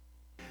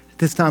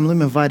This time, let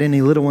me invite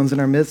any little ones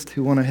in our midst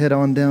who want to head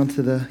on down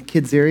to the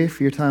kids area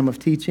for your time of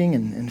teaching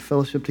and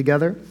fellowship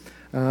together.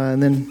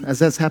 And then as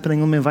that's happening,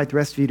 let me invite the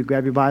rest of you to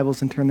grab your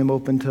Bibles and turn them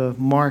open to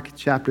Mark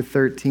chapter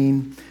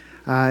 13.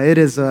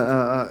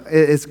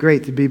 It's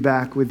great to be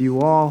back with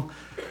you all.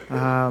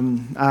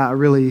 I've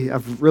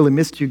really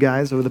missed you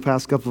guys over the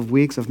past couple of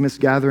weeks. I've missed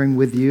gathering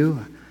with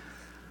you.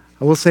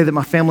 I will say that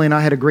my family and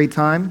I had a great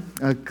time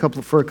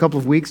for a couple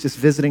of weeks, just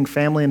visiting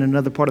family in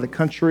another part of the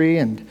country,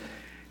 and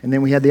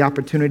then we had the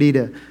opportunity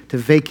to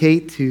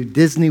vacate to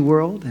Disney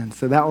World, and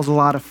so that was a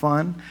lot of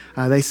fun.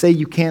 They say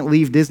you can't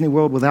leave Disney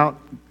World without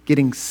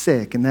getting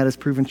sick, and that has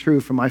proven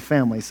true for my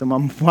family. So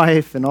my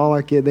wife and all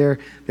our kids,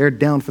 they're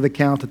down for the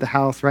count at the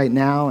house right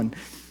now,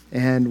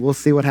 and we'll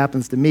see what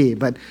happens to me.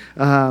 But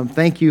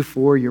thank you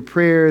for your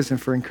prayers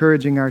and for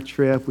encouraging our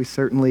trip. We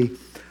certainly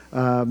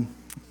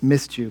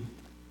missed you.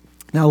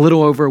 Now, a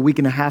little over a week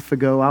and a half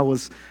ago, I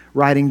was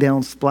riding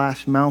down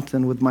Splash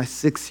Mountain with my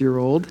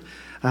 6-year-old.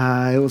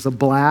 It was a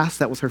blast.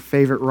 That was her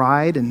favorite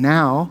ride. And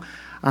now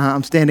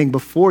I'm standing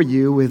before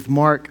you with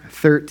Mark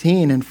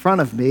 13 in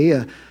front of me,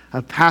 a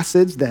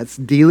passage that's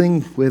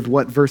dealing with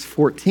what verse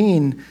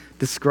 14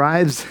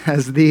 describes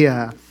as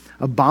the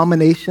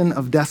abomination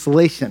of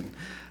desolation.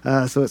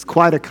 So it's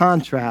quite a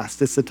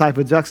contrast. It's the type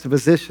of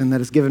juxtaposition that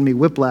has given me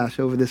whiplash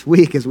over this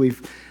week as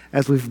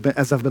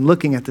I've been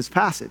looking at this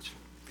passage.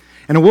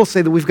 And I will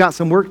say that we've got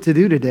some work to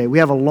do today. We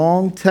have a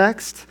long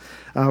text.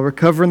 We're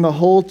covering the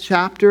whole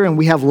chapter, and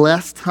we have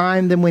less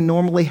time than we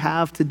normally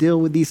have to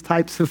deal with these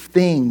types of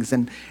things.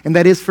 And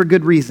that is for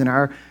good reason.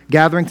 Our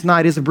gathering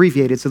tonight is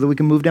abbreviated so that we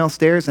can move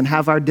downstairs and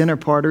have our dinner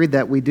party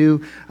that we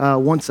do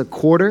once a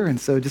quarter. And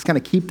so just kind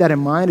of keep that in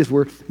mind as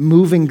we're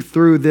moving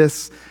through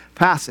this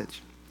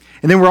passage.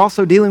 And then we're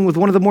also dealing with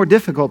one of the more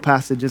difficult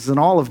passages in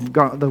all of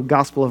the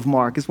Gospel of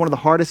Mark. It's one of the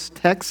hardest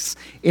texts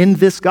in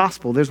this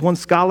Gospel. There's one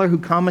scholar who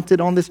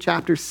commented on this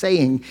chapter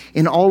saying,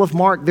 in all of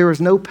Mark, there is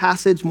no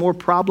passage more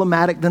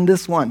problematic than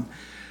this one.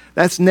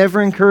 That's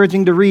never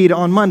encouraging to read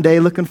on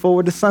Monday, looking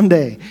forward to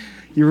Sunday.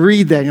 You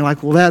read that and you're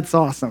like, well, that's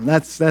awesome.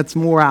 That's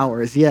more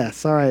hours.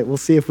 Yes, all right, we'll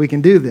see if we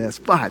can do this.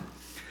 But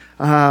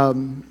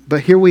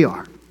here we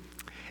are.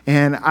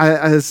 And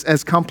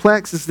as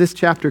complex as this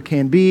chapter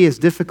can be, as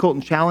difficult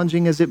and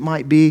challenging as it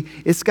might be,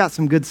 it's got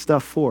some good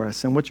stuff for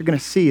us. And what you're going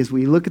to see as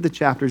we look at the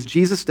chapters,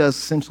 Jesus does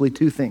essentially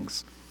two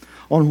things.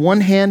 On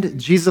one hand,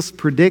 Jesus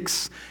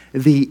predicts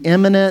the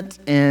imminent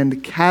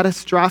and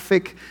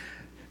catastrophic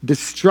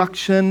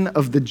destruction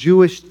of the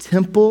Jewish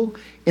temple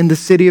in the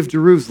city of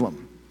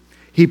Jerusalem.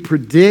 He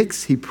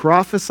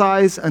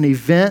prophesies an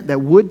event that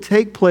would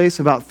take place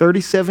about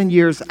 37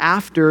 years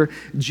after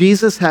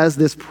Jesus has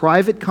this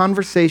private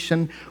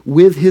conversation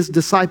with his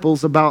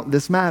disciples about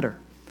this matter.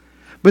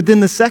 But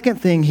then the second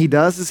thing he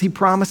does is he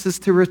promises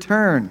to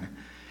return.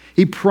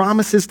 He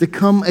promises to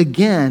come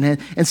again.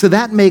 And so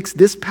that makes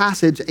this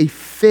passage a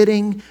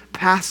fitting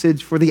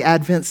passage for the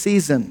Advent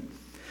season.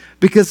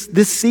 Because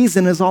this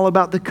season is all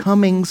about the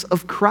comings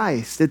of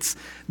Christ. It's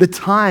the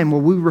time where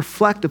we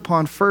reflect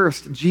upon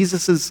first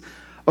Jesus'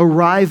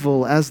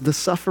 arrival as the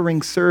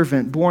suffering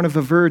servant born of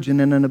a virgin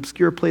in an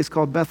obscure place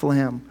called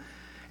Bethlehem.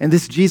 And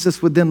this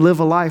Jesus would then live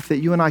a life that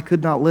you and I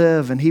could not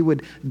live, and he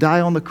would die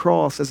on the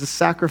cross as a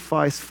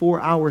sacrifice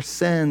for our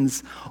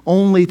sins,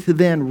 only to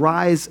then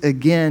rise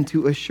again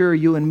to assure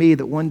you and me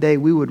that one day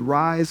we would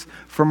rise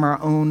from our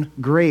own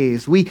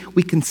graves. We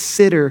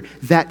consider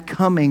that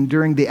coming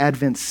during the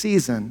Advent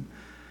season,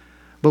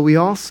 but we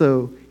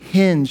also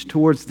hinge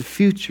towards the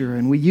future,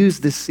 and we use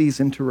this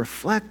season to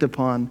reflect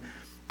upon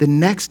the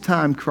next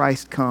time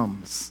Christ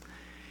comes,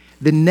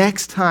 the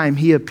next time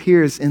he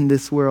appears in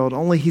this world,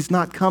 only he's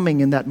not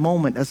coming in that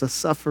moment as a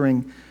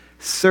suffering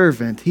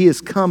servant. He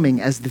is coming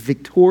as the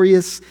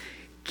victorious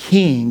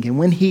king. And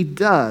when he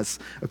does,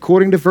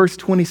 according to verse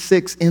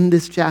 26 in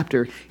this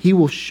chapter, he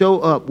will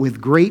show up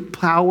with great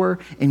power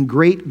and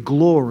great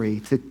glory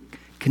to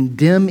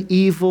condemn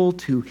evil,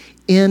 to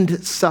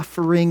end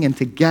suffering, and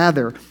to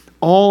gather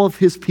all of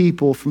his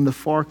people from the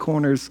far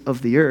corners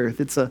of the earth.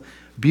 It's a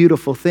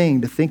beautiful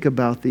thing to think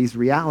about these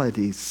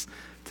realities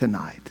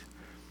tonight.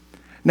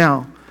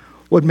 Now,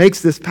 what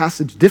makes this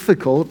passage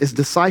difficult is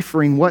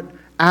deciphering what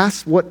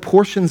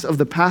portions of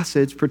the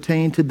passage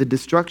pertain to the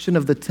destruction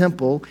of the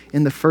temple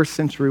in the first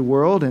century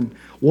world and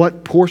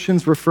what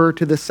portions refer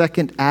to the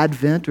second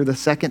advent or the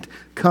second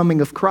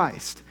coming of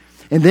Christ.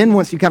 And then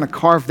once you kind of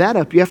carve that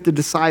up, you have to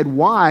decide,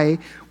 why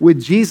would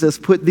Jesus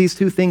put these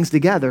two things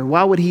together?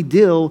 Why would he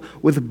deal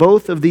with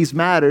both of these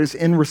matters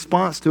in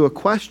response to a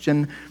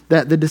question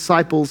that the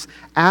disciples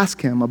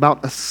ask him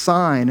about a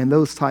sign and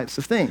those types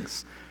of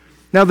things?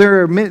 Now,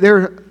 there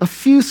are a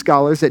few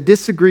scholars that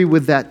disagree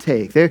with that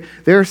take. There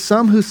are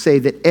some who say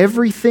that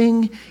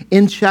everything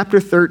in chapter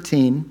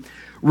 13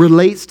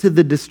 relates to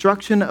the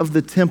destruction of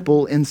the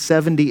temple in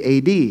 70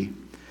 AD.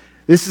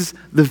 This is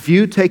the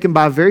view taken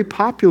by a very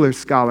popular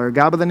scholar, a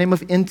guy by the name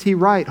of N.T.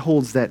 Wright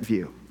holds that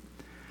view.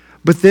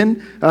 But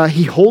then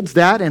he holds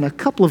that, and a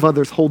couple of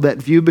others hold that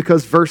view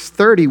because verse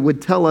 30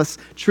 would tell us,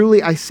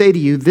 truly I say to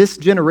you, this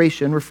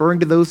generation,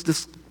 referring to those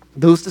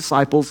those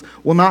disciples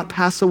will not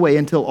pass away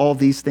until all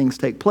these things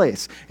take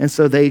place. And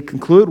so they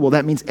conclude, well,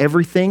 that means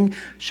everything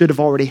should have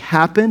already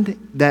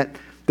happened, that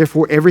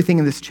therefore everything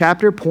in this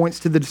chapter points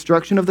to the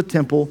destruction of the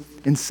temple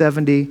in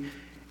 70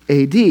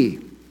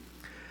 AD.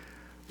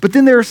 But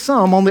then there are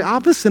some on the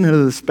opposite end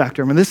of the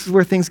spectrum, and this is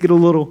where things get a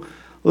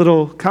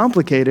little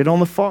complicated.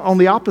 On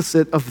the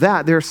opposite of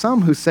that, there are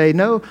some who say,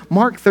 no,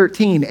 Mark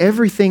 13,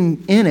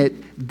 everything in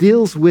it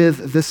deals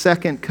with the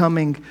second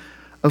coming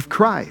of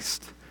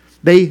Christ.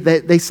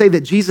 They say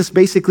that Jesus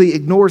basically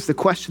ignores the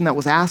question that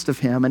was asked of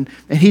him, and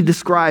he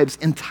describes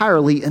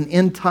entirely an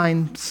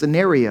end-time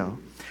scenario.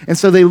 And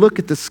so they look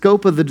at the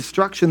scope of the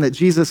destruction that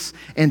Jesus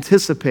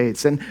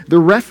anticipates, and the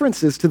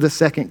references to the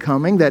second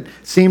coming that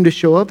seem to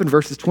show up in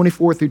verses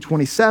 24 through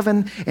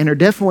 27 and are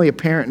definitely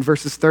apparent in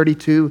verses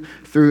 32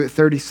 through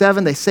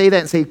 37. They say that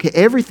and say, okay,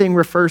 everything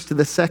refers to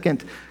the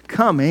second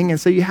coming, and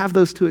so you have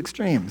those two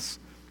extremes.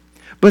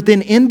 But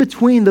then in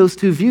between those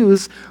two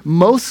views,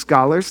 most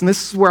scholars, and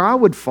this is where I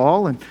would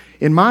fall, and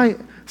in my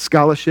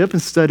scholarship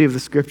and study of the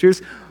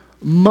scriptures,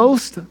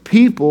 most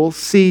people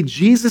see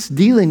Jesus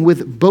dealing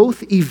with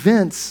both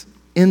events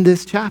in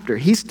this chapter.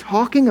 He's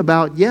talking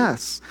about,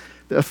 yes,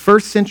 a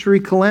first century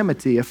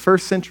calamity, a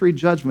first century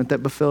judgment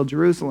that befell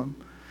Jerusalem.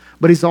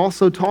 But he's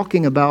also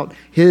talking about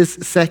his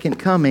second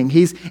coming.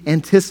 He's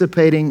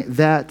anticipating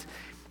that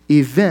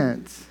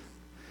event.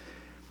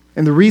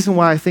 And the reason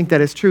why I think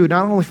that is true,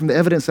 not only from the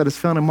evidence that is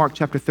found in Mark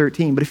chapter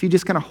 13, but if you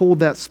just kind of hold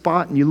that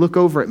spot and you look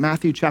over at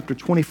Matthew chapter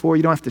 24,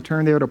 you don't have to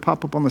turn there, it'll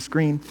pop up on the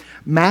screen.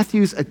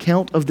 Matthew's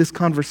account of this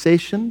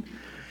conversation,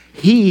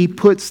 he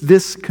puts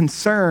this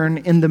concern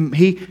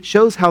he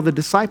shows how the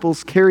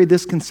disciples carried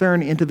this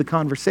concern into the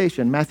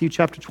conversation. Matthew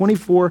chapter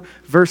 24,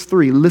 verse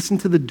 3, listen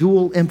to the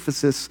dual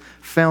emphasis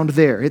found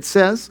there. It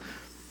says,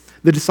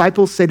 the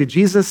disciples say to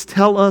Jesus,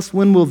 tell us,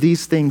 when will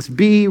these things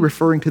be?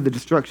 Referring to the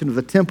destruction of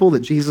the temple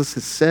that Jesus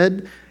has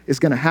said is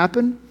going to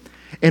happen.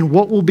 And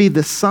what will be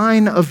the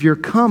sign of your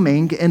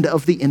coming and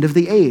of the end of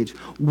the age?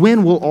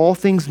 When will all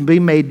things be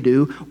made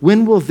new?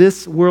 When will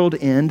this world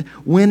end?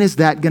 When is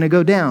that going to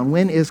go down?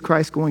 When is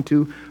Christ going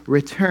to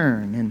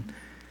return?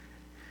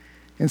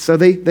 And so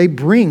they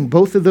bring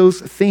both of those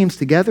themes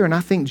together, and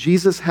I think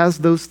Jesus has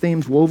those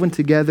themes woven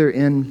together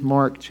in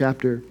Mark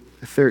chapter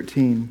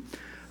 13.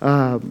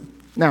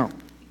 Now,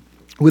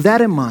 with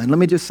that in mind, let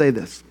me just say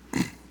this.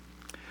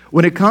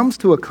 When it comes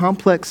to a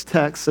complex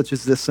text such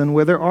as this one,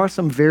 where there are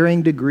some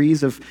varying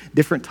degrees of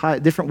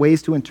different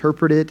ways to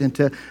interpret it and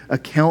to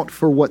account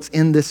for what's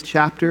in this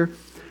chapter,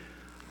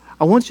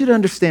 I want you to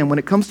understand when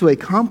it comes to a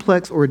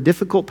complex or a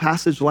difficult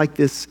passage like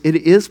this, it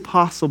is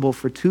possible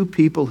for two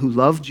people who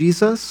love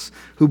Jesus,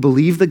 who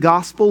believe the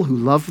gospel, who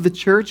love the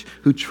church,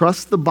 who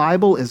trust the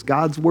Bible as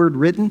God's word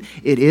written,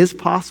 it is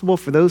possible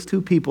for those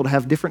two people to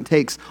have different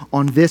takes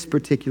on this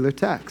particular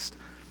text.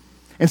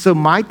 And so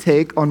my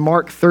take on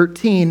Mark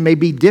 13 may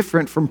be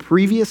different from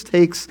previous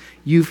takes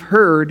you've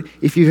heard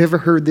if you've ever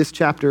heard this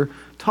chapter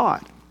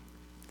taught.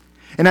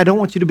 And I don't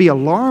want you to be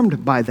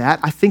alarmed by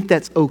that. I think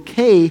that's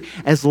okay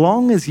as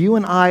long as you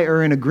and I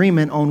are in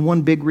agreement on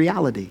one big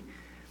reality.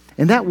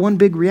 And that one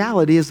big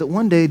reality is that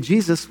one day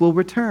Jesus will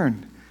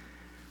return.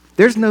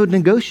 There's no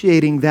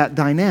negotiating that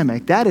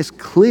dynamic. That is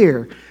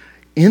clear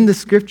in the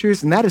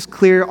scriptures, and that is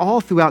clear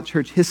all throughout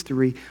church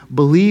history.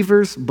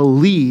 Believers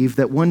believe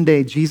that one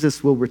day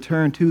Jesus will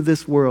return to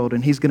this world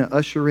and he's going to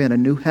usher in a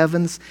new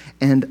heavens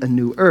and a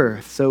new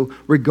earth. So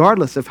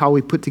regardless of how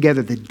we put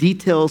together the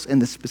details and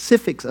the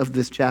specifics of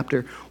this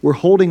chapter, we're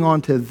holding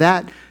on to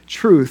that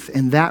truth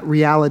and that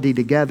reality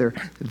together.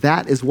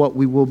 That is what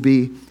we will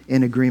be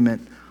in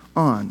agreement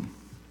on.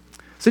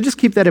 So just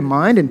keep that in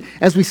mind. And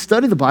as we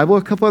study the Bible,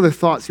 a couple other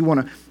thoughts you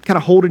want to kind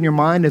of hold in your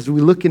mind as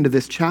we look into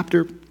this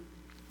chapter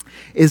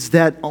is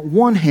that on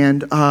one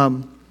hand,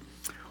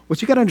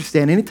 what you got to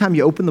understand, anytime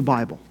you open the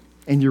Bible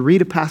and you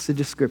read a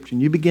passage of Scripture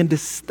and you begin to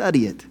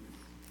study it,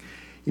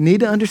 you need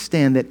to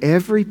understand that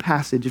every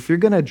passage, if you're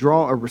going to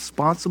draw a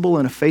responsible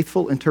and a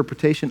faithful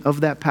interpretation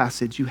of that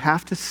passage, you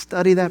have to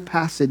study that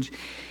passage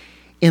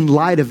in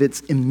light of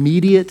its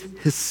immediate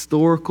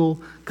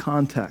historical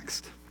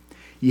context.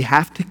 You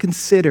have to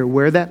consider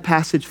where that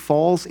passage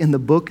falls in the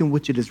book in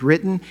which it is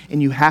written,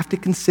 and you have to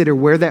consider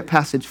where that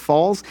passage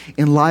falls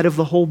in light of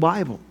the whole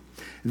Bible.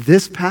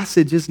 This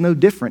passage is no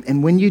different.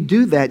 And when you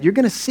do that, you're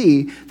going to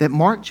see that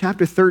Mark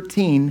chapter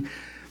 13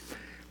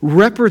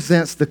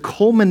 represents the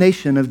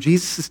culmination of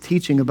Jesus'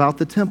 teaching about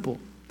the temple.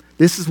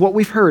 This is what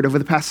we've heard over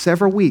the past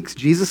several weeks.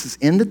 Jesus is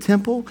in the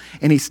temple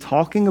and he's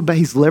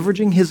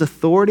leveraging his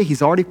authority.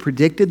 He's already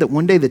predicted that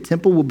one day the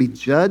temple will be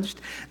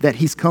judged, that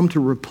he's come to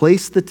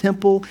replace the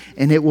temple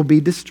and it will be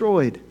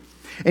destroyed.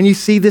 And you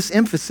see this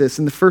emphasis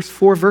in the first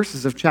 4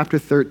 verses of chapter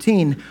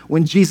 13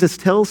 when Jesus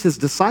tells his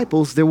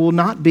disciples there will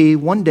not be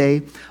one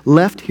day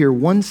left here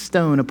one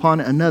stone upon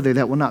another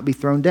that will not be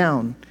thrown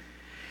down.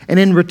 And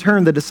in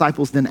return, the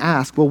disciples then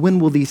ask, well, when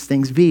will these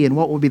things be? And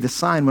what will be the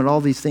sign when all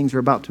these things are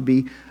about to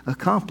be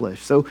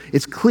accomplished? So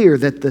it's clear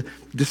that the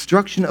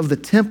destruction of the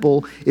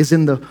temple is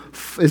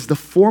the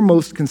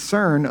foremost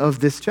concern of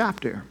this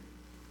chapter.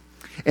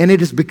 And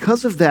it is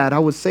because of that, I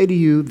would say to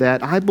you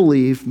that I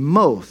believe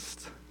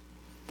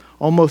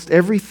almost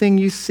everything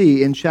you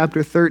see in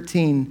chapter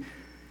 13,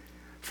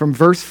 from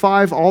verse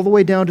 5 all the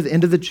way down to the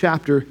end of the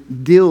chapter,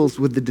 deals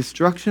with the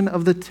destruction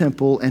of the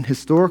temple and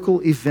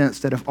historical events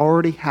that have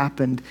already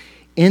happened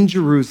in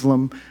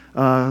Jerusalem,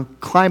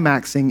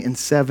 climaxing in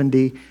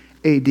 70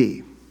 AD.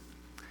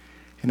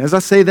 And as I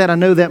say that, I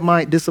know that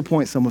might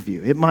disappoint some of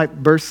you. It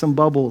might burst some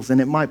bubbles and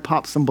it might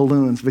pop some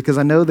balloons, because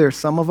I know there are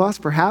some of us,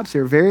 perhaps, who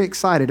are very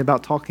excited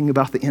about talking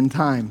about the end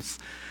times.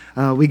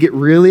 We get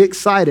really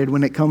excited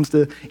when it comes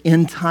to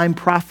end time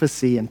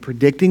prophecy and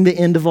predicting the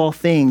end of all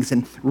things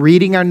and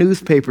reading our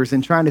newspapers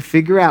and trying to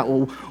figure out,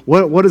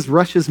 well, what does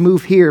Russia's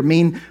move here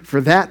mean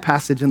for that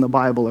passage in the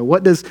Bible? Or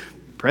what does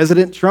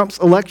President Trump's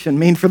election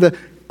mean for the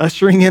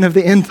ushering in of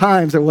the end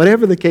times, or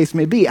whatever the case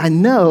may be? I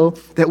know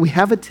that we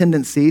have a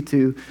tendency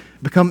to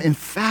become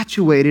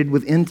infatuated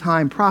with end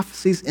time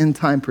prophecies, end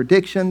time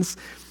predictions.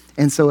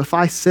 And so if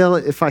I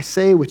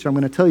say, which I'm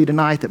going to tell you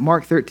tonight, that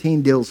Mark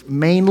 13 deals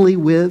mainly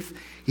with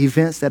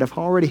events that have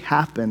already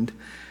happened,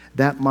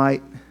 that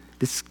might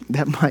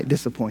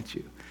disappoint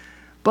you.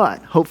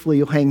 But hopefully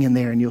you'll hang in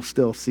there and you'll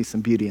still see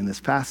some beauty in this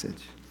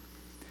passage.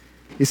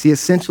 You see,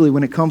 essentially,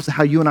 when it comes to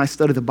how you and I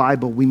study the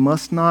Bible, we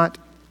must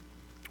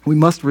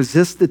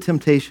resist the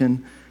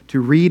temptation to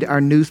read our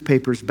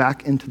newspapers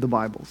back into the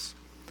Bibles.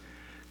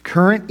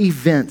 Current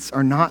events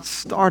are not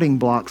starting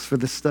blocks for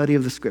the study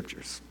of the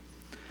Scriptures.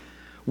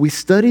 We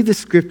study the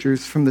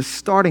Scriptures from the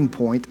starting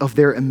point of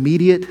their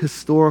immediate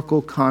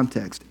historical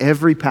context.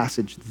 Every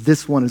passage,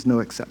 this one is no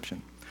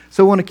exception.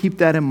 So I want to keep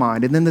that in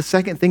mind. And then the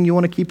second thing you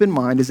want to keep in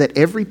mind is that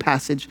every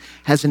passage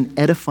has an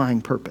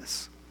edifying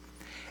purpose.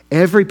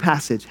 Every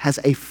passage has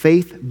a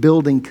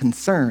faith-building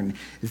concern.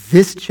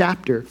 This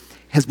chapter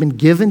has been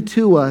given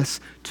to us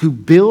to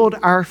build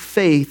our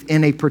faith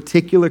in a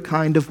particular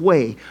kind of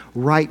way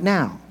right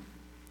now.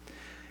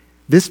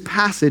 This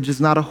passage is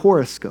not a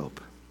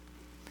horoscope.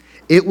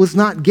 It was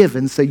not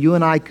given so you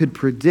and I could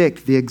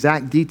predict the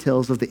exact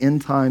details of the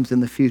end times in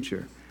the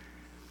future.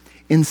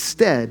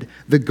 Instead,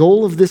 the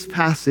goal of this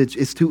passage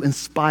is to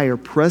inspire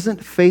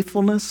present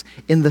faithfulness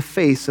in the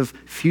face of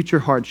future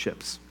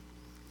hardships.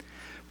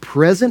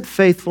 Present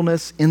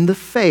faithfulness in the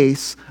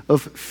face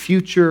of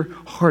future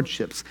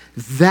hardships.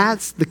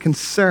 That's the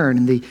concern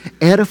and the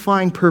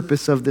edifying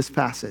purpose of this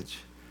passage.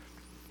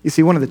 You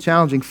see, one of the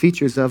challenging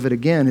features of it,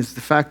 again, is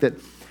the fact that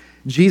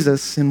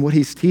Jesus, in what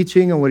he's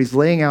teaching and what he's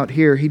laying out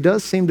here, he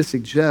does seem to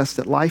suggest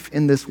that life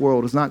in this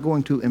world is not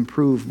going to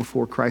improve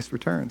before Christ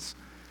returns.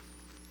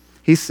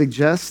 He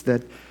suggests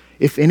that,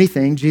 if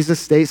anything, Jesus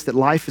states that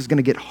life is going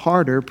to get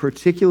harder,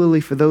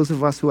 particularly for those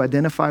of us who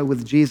identify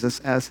with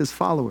Jesus as his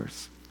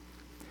followers.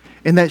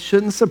 And that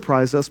shouldn't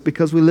surprise us,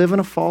 because we live in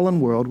a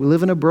fallen world, we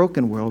live in a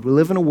broken world, we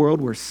live in a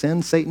world where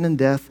sin, Satan, and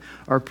death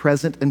are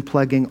present and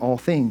plaguing all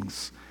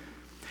things.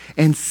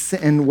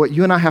 And what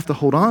you and I have to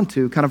hold on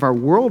to, kind of our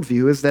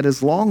worldview, is that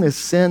as long as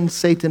sin,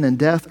 Satan, and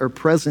death are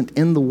present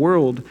in the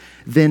world,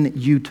 then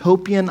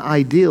utopian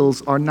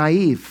ideals are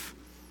naive.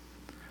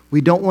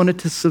 We don't want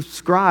to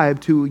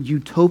subscribe to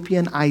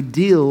utopian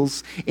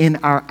ideals in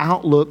our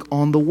outlook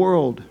on the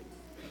world.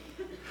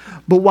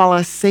 But while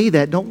I say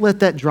that, don't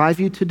let that drive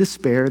you to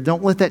despair.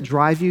 Don't let that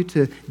drive you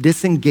to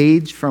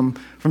disengage from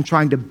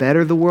trying to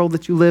better the world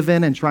that you live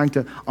in and trying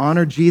to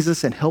honor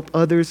Jesus and help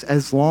others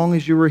as long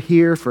as you are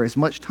here, for as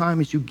much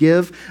time as you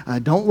give.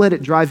 Don't let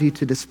it drive you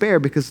to despair,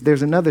 because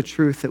there's another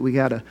truth that we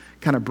got to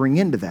kind of bring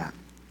into that.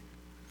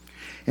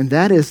 And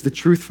that is the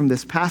truth from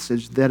this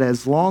passage, that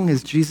as long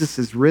as Jesus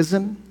is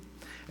risen,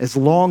 as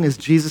long as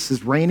Jesus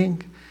is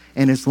reigning,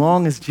 and as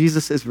long as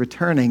Jesus is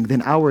returning,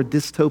 then our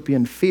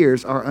dystopian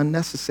fears are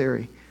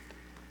unnecessary.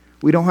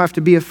 We don't have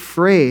to be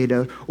afraid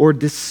or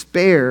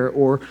despair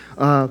or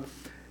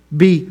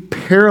be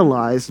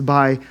paralyzed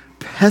by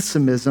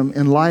pessimism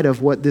in light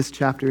of what this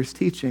chapter is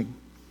teaching.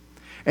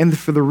 And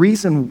for the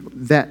reason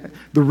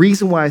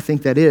why I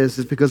think that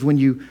is because when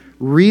you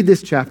read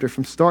this chapter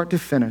from start to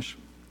finish,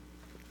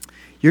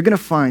 you're going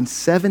to find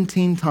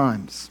 17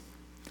 times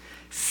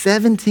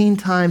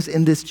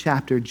in this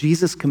chapter,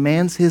 Jesus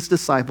commands his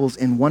disciples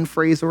in one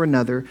phrase or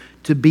another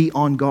to be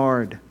on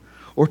guard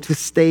or to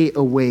stay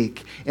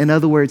awake. In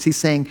other words, he's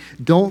saying,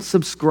 don't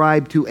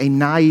subscribe to a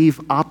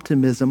naive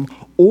optimism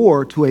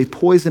or to a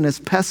poisonous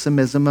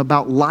pessimism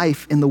about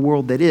life in the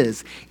world that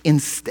is.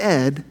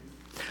 Instead,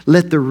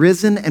 let the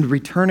risen and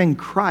returning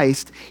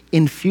Christ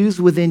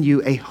infuse within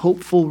you a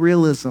hopeful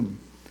realism.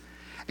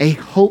 A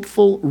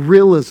hopeful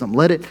realism.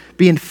 Let it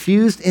be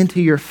infused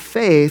into your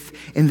faith,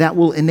 and that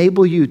will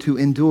enable you to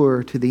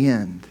endure to the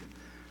end.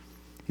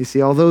 You see,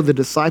 although the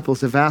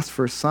disciples have asked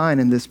for a sign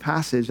in this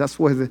passage,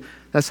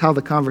 that's how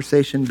the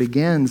conversation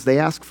begins. They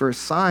ask for a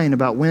sign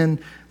about when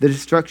the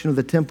destruction of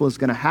the temple is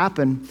going to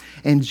happen.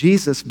 And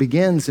Jesus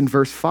begins in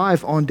verse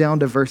 5 on down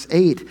to verse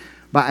 8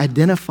 by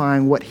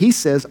identifying what he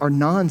says are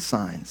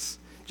non-signs,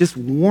 just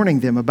warning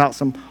them about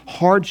some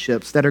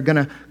hardships that are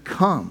going to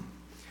come.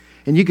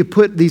 And you could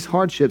put these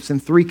hardships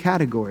in three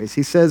categories.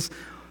 He says,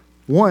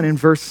 1, in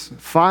verse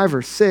 5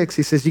 or 6,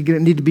 he says you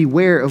need to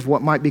beware of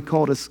what might be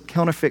called as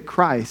counterfeit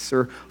Christs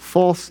or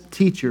false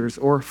teachers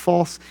or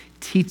false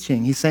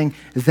teaching. He's saying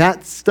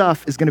that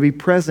stuff is going to be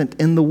present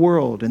in the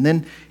world. And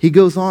then he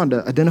goes on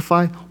to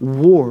identify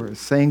wars,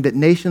 saying that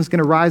nation's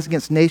going to rise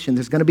against nation.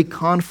 There's going to be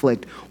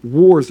conflict.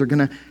 Wars are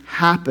going to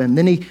happen.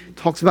 Then he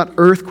talks about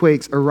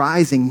earthquakes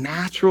arising,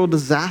 natural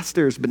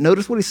disasters. But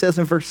notice what he says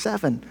in verse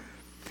 7.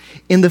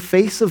 In the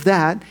face of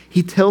that,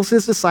 he tells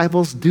his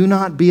disciples, do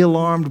not be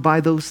alarmed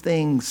by those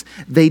things.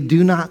 They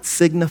do not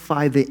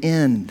signify the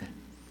end.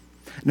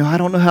 Now, I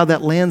don't know how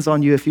that lands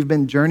on you if you've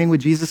been journeying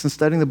with Jesus and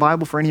studying the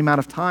Bible for any amount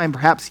of time.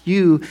 Perhaps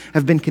you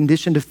have been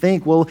conditioned to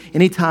think, well,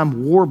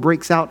 anytime war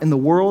breaks out in the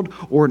world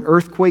or an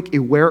earthquake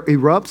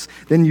erupts,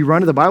 then you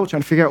run to the Bible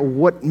trying to figure out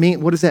what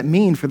does that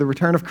mean for the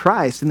return of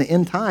Christ in the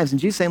end times. And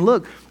Jesus saying,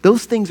 look,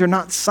 those things are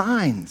not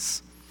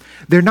signs.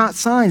 They're not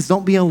signs.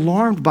 Don't be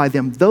alarmed by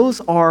them.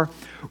 Those are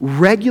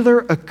regular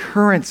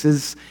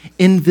occurrences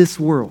in this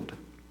world.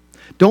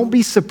 Don't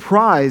be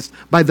surprised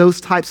by those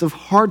types of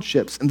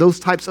hardships and those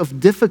types of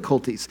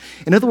difficulties.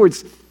 In other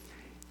words,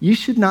 you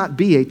should not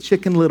be a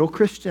chicken little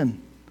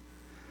Christian.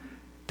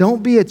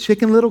 Don't be a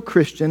chicken little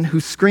Christian who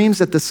screams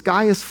that the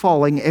sky is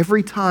falling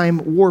every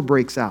time war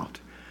breaks out,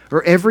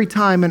 or every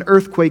time an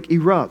earthquake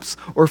erupts,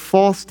 or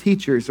false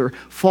teachers or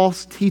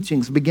false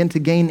teachings begin to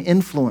gain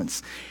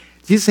influence.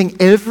 Jesus is saying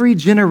every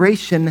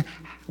generation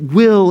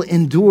will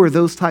endure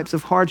those types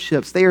of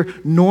hardships. They are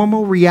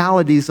normal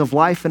realities of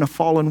life in a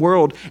fallen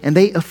world, and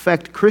they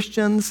affect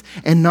Christians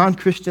and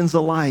non-Christians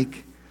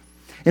alike.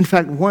 In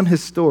fact, one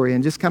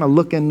historian, just kind of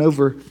looking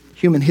over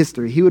human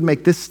history, he would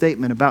make this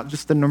statement about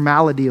just the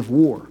normality of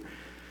war.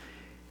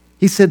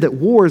 He said that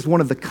war is one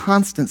of the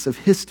constants of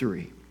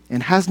history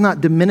and has not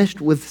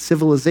diminished with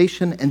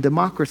civilization and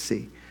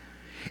democracy.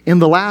 In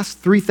the last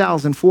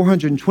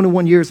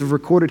 3,421 years of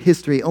recorded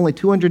history, only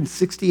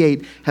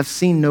 268 have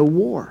seen no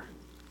war.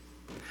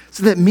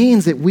 So that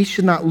means that we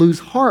should not lose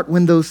heart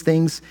when those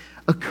things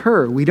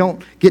occur. We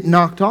don't get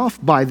knocked off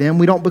by them.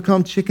 We don't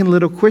become chicken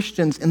little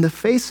Christians in the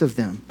face of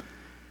them.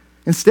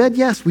 Instead,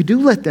 yes, we do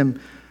let them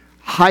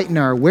heighten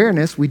our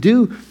awareness. We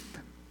do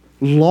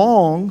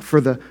long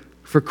for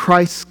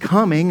Christ's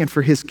coming and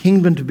for his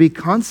kingdom to be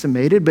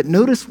consummated. But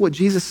notice what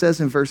Jesus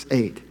says in verse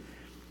 8.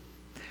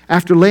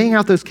 After laying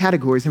out those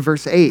categories in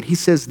verse 8, he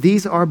says,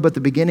 these are but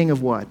the beginning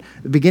of what?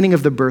 The beginning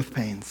of the birth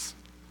pains.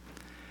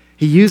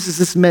 He uses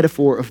this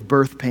metaphor of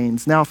birth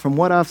pains. Now, from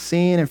what I've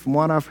seen and from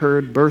what I've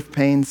heard, birth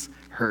pains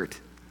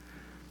hurt.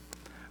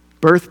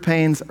 Birth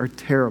pains are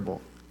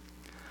terrible.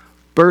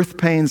 Birth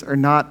pains are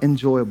not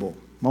enjoyable.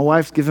 My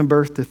wife's given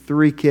birth to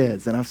 3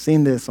 kids, and I've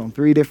seen this on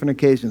 3 different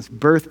occasions.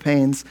 Birth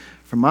pains,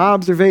 from my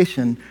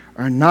observation,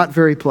 are not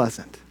very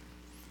pleasant.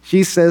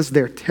 She says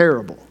they're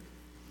terrible.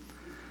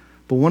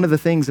 But one of the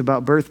things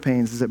about birth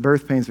pains is that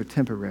birth pains are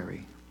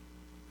temporary.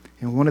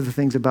 And one of the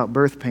things about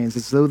birth pains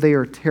is though they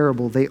are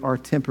terrible, they are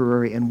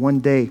temporary. And one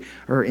day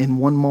or in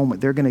one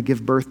moment, they're going to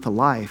give birth to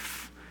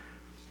life.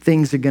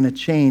 Things are going to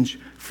change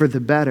for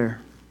the better.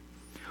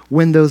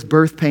 When those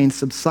birth pains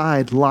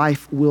subside,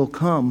 life will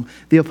come.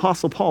 The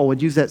Apostle Paul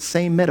would use that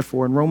same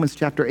metaphor in Romans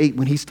chapter 8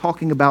 when he's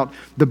talking about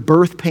the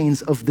birth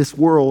pains of this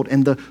world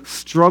and the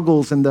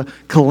struggles and the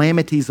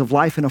calamities of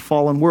life in a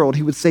fallen world.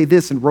 He would say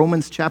this in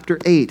Romans chapter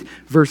 8,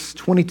 verse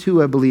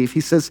 22, I believe. He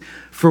says,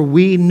 for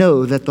we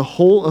know that the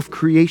whole of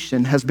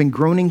creation has been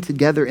groaning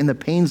together in the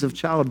pains of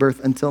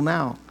childbirth until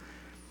now.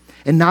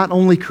 And not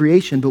only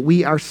creation, but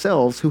we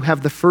ourselves who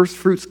have the first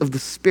fruits of the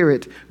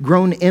Spirit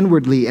groan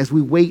inwardly as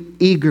we wait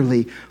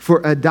eagerly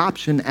for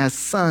adoption as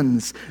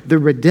sons, the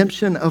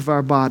redemption of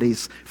our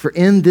bodies. For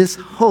in this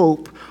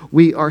hope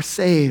we are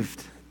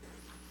saved.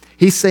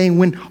 He's saying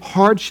when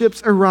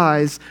hardships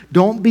arise,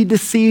 don't be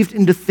deceived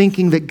into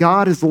thinking that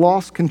God has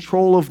lost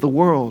control of the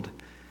world.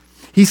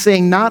 He's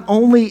saying not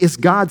only is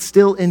God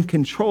still in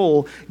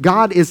control,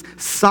 God is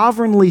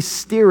sovereignly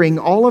steering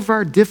all of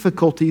our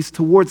difficulties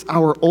towards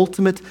our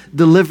ultimate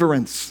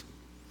deliverance.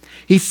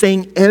 He's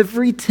saying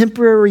every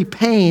temporary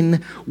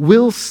pain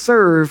will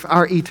serve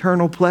our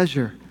eternal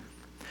pleasure.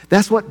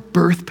 That's what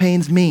birth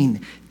pains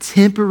mean.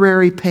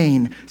 Temporary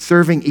pain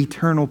serving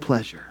eternal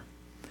pleasure.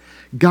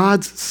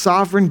 God's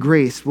sovereign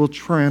grace will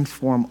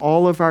transform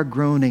all of our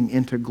groaning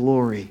into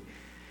glory.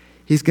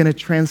 He's going to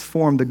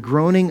transform the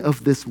groaning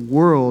of this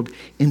world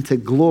into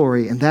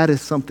glory, and that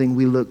is something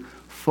we look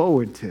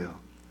forward to.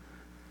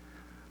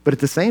 But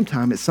at the same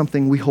time, it's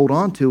something we hold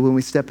on to when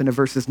we step into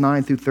verses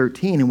 9 through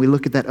 13, and we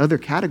look at that other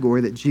category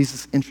that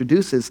Jesus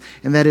introduces,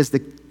 and that is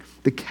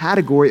the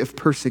category of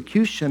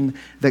persecution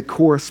that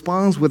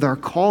corresponds with our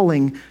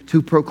calling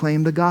to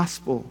proclaim the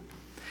gospel.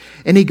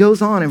 And he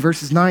goes on in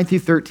verses 9 through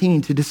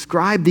 13 to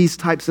describe these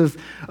types of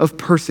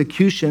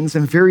persecutions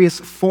in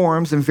various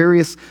forms and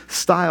various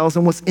styles.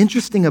 And what's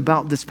interesting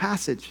about this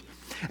passage,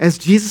 as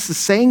Jesus is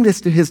saying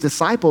this to his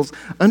disciples,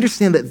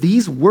 understand that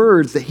these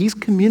words that he's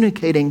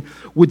communicating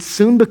would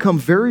soon become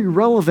very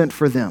relevant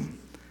for them.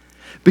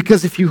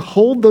 Because if you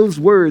hold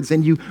those words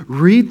and you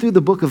read through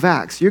the book of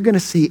Acts, you're going to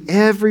see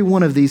every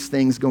one of these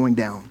things going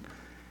down.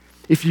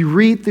 If you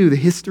read through the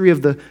history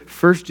of the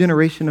first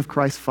generation of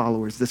Christ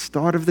followers, the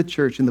start of the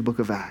church in the book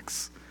of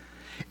Acts,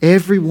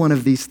 every one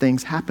of these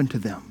things happened to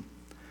them.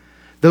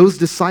 Those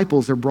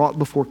disciples are brought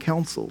before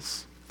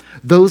councils.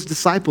 Those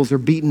disciples are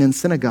beaten in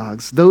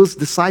synagogues. Those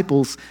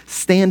disciples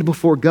stand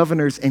before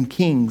governors and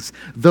kings.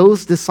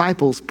 Those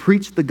disciples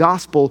preach the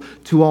gospel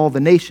to all the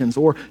nations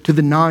or to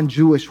the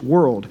non-Jewish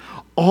world.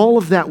 All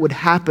of that would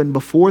happen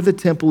before the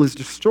temple is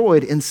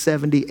destroyed in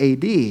 70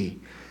 AD.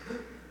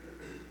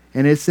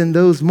 And it's in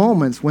those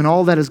moments when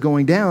all that is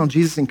going down,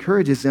 Jesus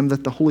encourages them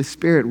that the Holy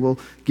Spirit will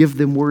give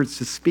them words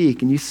to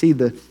speak. And you see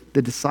the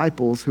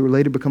disciples who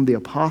later become the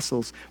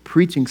apostles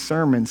preaching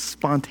sermons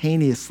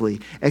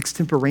spontaneously,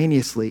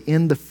 extemporaneously,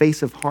 in the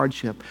face of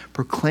hardship,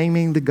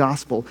 proclaiming the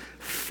gospel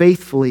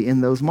faithfully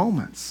in those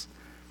moments.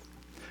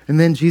 And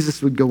then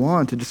Jesus would go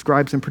on to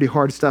describe some pretty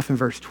hard stuff in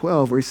verse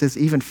 12 where he says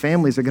even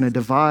families are going to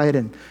divide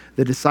and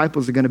the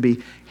disciples are going to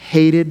be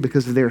hated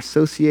because of their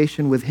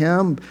association with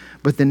him.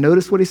 But then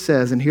notice what he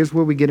says, and here's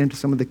where we get into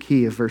some of the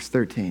key of verse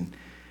 13.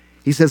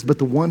 He says, but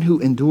the one who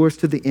endures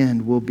to the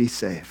end will be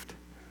saved.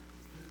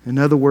 In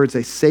other words,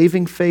 a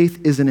saving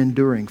faith is an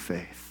enduring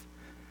faith.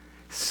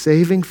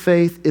 Saving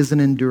faith is an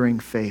enduring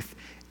faith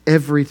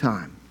every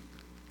time.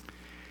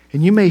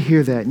 And you may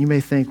hear that and you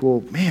may think,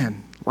 well,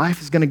 man,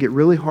 life is going to get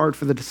really hard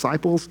for the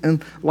disciples,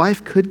 and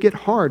life could get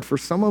hard for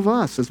some of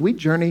us as we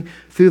journey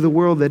through the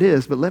world that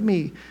is. But let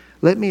me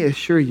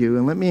assure you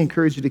and let me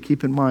encourage you to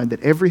keep in mind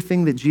that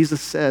everything that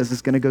Jesus says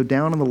is going to go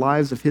down in the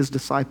lives of his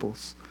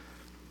disciples.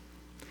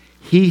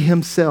 He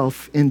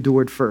himself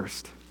endured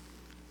first.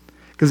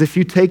 Because if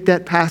you take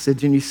that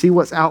passage and you see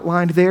what's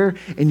outlined there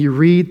and you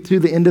read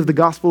through the end of the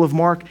Gospel of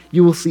Mark,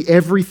 you will see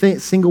everything,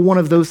 single one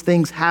of those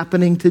things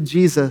happening to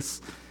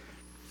Jesus.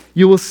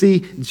 You will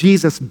see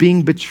Jesus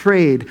being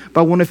betrayed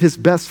by one of his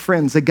best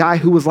friends, a guy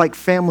who was like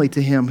family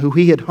to him, who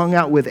he had hung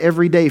out with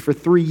every day for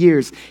 3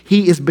 years.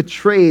 He is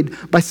betrayed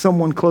by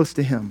someone close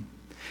to him.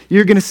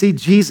 You're going to see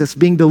Jesus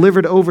being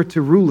delivered over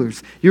to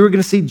rulers. You're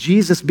going to see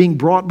Jesus being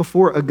brought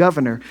before a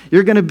governor.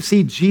 You're going to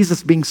see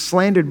Jesus being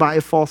slandered by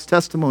a false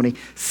testimony,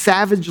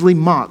 savagely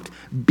mocked,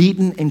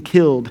 beaten, and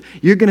killed.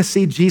 You're going to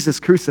see Jesus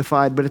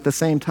crucified, but at the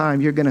same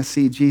time, you're going to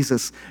see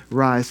Jesus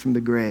rise from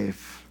the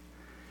grave.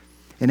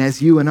 And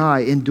as you and I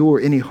endure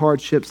any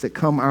hardships that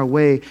come our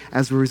way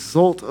as a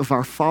result of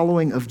our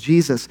following of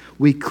Jesus,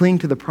 we cling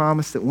to the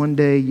promise that one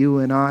day you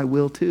and I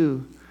will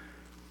too.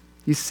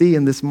 You see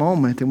in this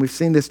moment, and we've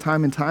seen this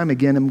time and time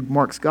again in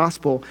Mark's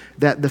gospel,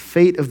 that the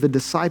fate of the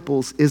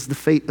disciples is the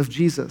fate of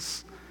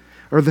Jesus,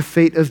 or the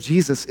fate of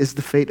Jesus is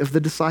the fate of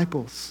the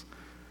disciples.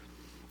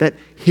 That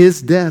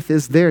his death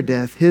is their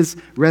death, his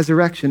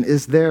resurrection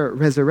is their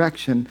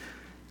resurrection.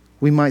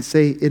 We might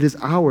say it is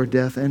our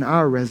death and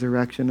our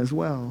resurrection as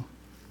well.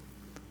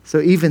 So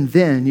even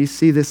then, you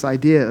see this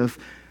idea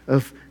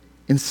of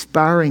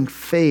inspiring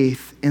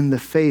faith in the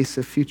face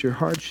of future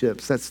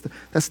hardships. That's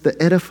the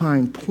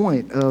edifying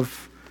point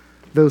of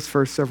those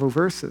first several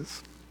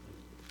verses.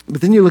 But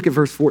then you look at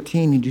verse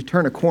 14 and you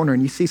turn a corner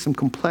and you see some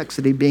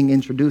complexity being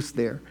introduced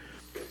there.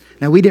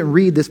 Now, we didn't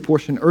read this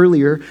portion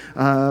earlier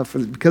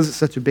because it's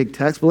such a big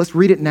text, but let's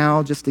read it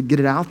now just to get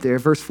it out there.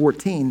 Verse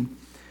 14.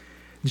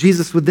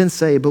 Jesus would then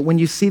say, but when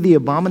you see the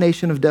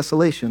abomination of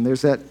desolation,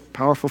 there's that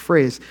powerful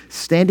phrase,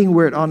 standing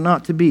where it ought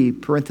not to be,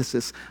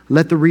 parenthesis,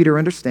 let the reader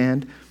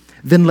understand,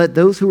 then let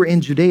those who are in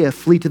Judea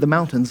flee to the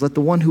mountains. Let the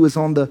one who is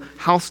on the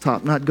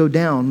housetop not go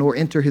down, nor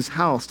enter his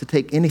house to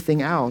take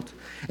anything out.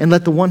 And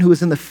let the one who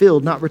is in the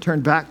field not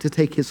return back to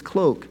take his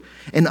cloak.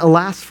 And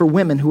alas for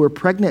women who are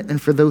pregnant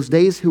and for those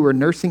days who are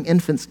nursing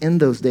infants in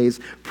those days.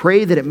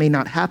 Pray that it may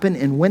not happen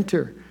in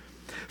winter.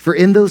 For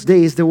in those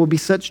days there will be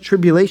such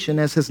tribulation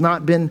as has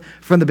not been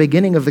from the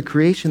beginning of the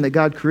creation that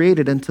God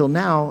created until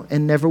now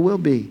and never will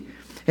be.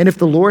 And if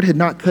the Lord had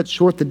not cut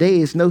short the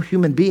days, no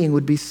human being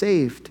would be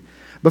saved.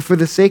 But for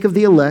the sake of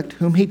the elect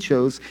whom he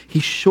chose, he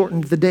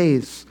shortened the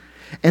days.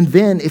 And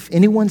then if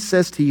anyone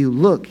says to you,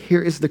 look,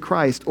 here is the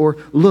Christ, or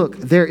look,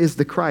 there is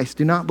the Christ,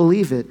 do not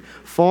believe it.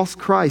 False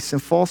Christs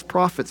and false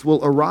prophets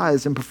will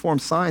arise and perform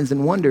signs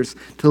and wonders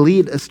to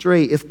lead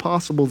astray, if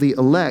possible, the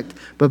elect.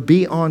 But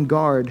be on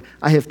guard.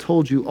 I have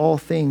told you all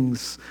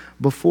things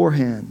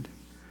beforehand.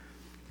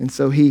 And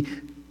so he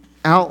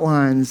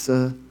outlines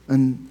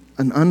an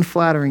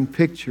unflattering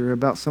picture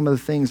about some of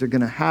the things that are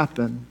going to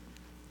happen.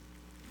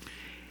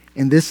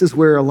 And this is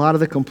where a lot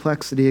of the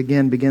complexity,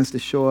 again, begins to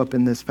show up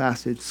in this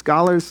passage.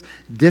 Scholars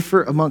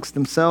differ amongst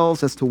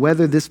themselves as to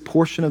whether this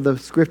portion of the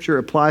Scripture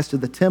applies to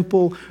the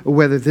temple or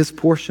whether this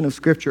portion of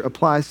Scripture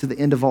applies to the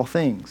end of all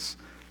things.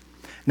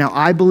 Now,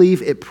 I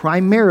believe it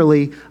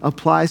primarily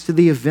applies to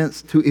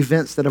events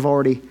that have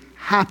already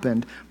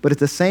happened, but at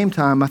the same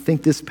time, I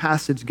think this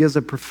passage gives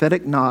a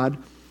prophetic nod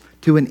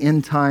to an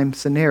end-time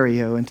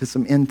scenario and to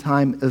some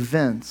end-time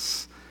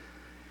events.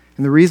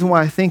 And the reason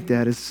why I think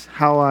that is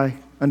how I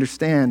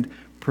understand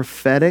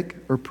prophetic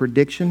or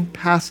prediction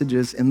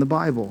passages in the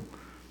Bible.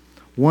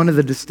 One of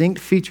the distinct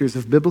features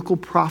of biblical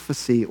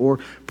prophecy or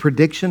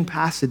prediction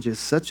passages,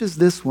 such as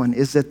this one,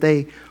 is that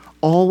they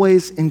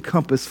always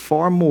encompass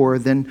far more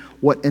than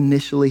what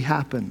initially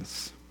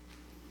happens.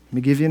 Let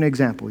me give you an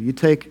example. You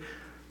take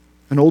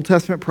an Old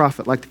Testament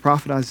prophet like the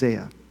prophet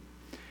Isaiah,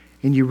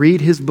 and you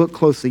read his book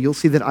closely, you'll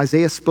see that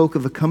Isaiah spoke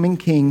of a coming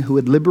king who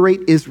would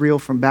liberate Israel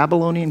from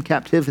Babylonian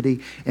captivity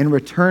and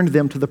return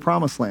them to the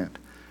promised land.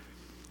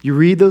 You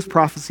read those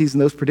prophecies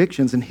and those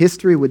predictions, and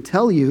history would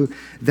tell you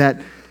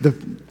that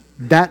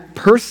that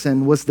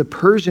person was the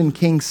Persian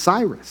king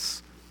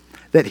Cyrus,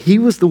 that he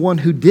was the one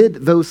who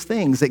did those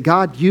things, that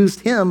God used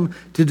him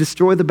to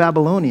destroy the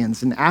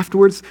Babylonians. And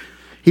afterwards,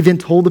 he then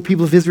told the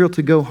people of Israel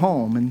to go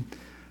home. And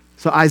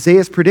so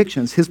Isaiah's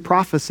predictions, his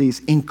prophecies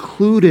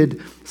included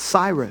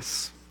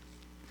Cyrus.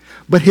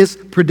 But his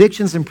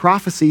predictions and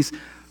prophecies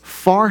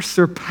far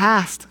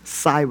surpassed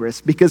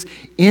Cyrus, because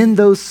in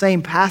those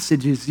same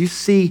passages, you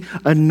see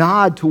a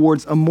nod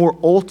towards a more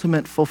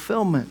ultimate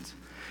fulfillment.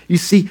 You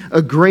see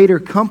a greater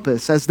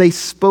compass as they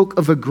spoke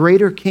of a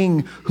greater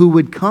king who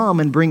would come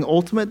and bring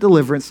ultimate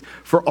deliverance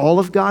for all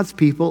of God's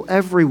people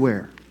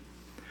everywhere.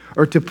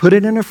 Or to put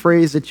it in a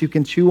phrase that you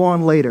can chew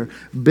on later,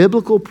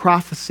 biblical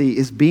prophecy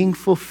is being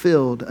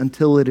fulfilled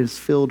until it is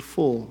filled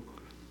full.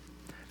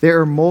 There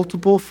are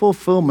multiple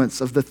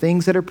fulfillments of the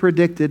things that are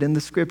predicted in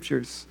the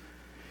scriptures.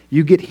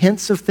 You get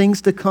hints of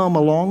things to come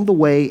along the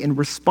way in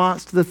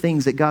response to the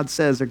things that God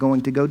says are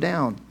going to go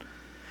down.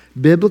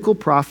 Biblical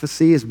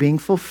prophecy is being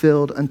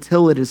fulfilled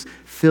until it is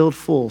filled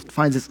full,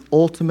 finds its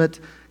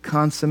ultimate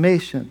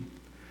consummation.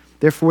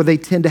 Therefore, they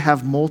tend to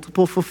have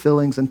multiple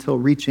fulfillings until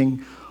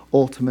reaching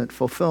ultimate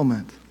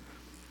fulfillment.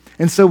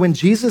 And so when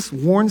Jesus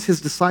warns his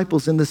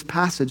disciples in this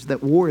passage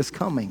that war is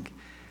coming,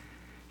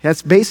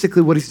 that's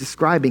basically what he's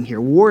describing here.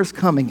 War is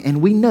coming,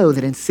 and we know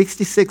that in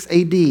 66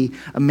 AD,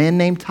 a man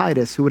named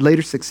Titus, who would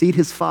later succeed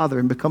his father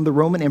and become the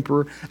Roman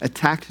emperor,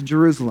 attacked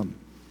Jerusalem,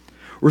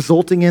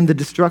 resulting in the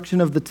destruction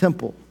of the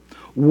temple.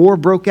 War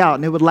broke out,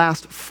 and it would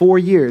last 4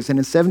 years, and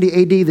in 70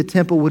 AD, the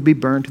temple would be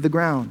burned to the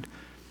ground.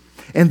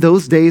 And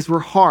those days were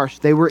harsh.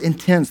 They were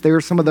intense. They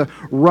were some of the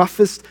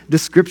roughest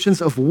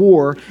descriptions of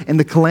war and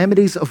the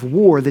calamities of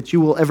war that you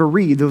will ever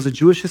read. There was a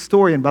Jewish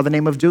historian by the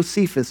name of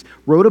Josephus,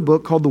 wrote a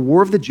book called The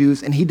War of the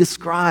Jews, and he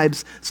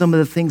describes some of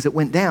the things that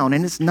went down.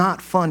 And it's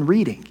not fun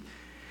reading.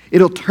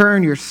 It'll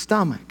turn your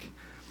stomach.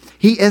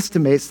 He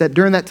estimates that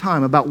during that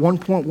time, about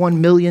 1.1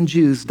 million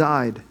Jews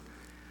died.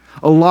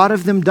 A lot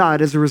of them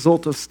died as a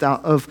result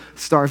of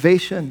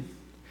starvation.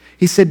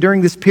 He said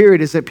during this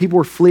period, is that people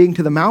were fleeing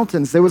to the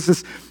mountains.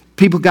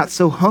 People got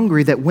so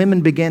hungry that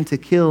women began to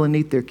kill and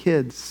eat their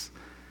kids.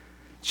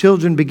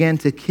 Children began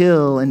to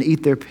kill and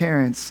eat their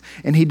parents.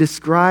 And he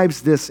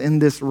describes this in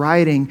this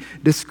writing,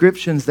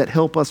 descriptions that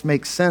help us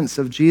make sense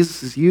of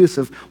Jesus' use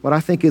of what I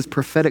think is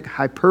prophetic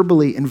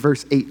hyperbole in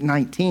verse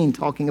 8:19,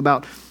 talking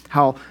about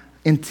how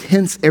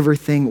intense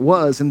everything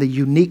was and the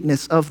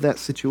uniqueness of that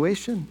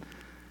situation.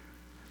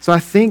 So I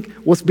think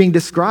what's being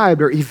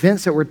described are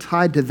events that were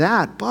tied to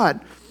that,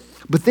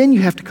 But then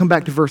you have to come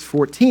back to verse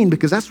 14,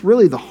 because that's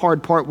really the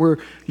hard part, where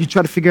you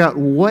try to figure out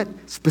what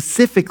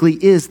specifically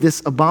is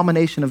this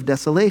abomination of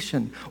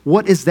desolation.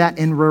 What is that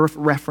in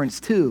reference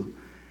to?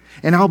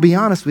 And I'll be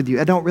honest with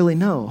you, I don't really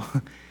know.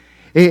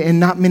 And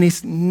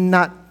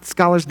not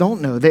scholars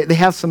don't know. They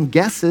have some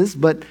guesses,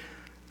 but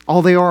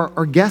all they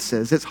are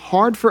guesses. It's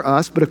hard for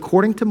us, but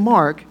according to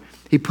Mark,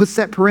 he puts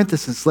that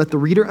parenthesis, let the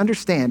reader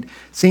understand,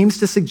 seems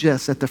to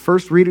suggest that the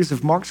first readers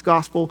of Mark's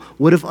gospel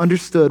would have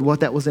understood what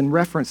that was in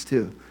reference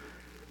to.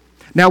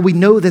 Now, we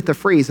know that the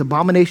phrase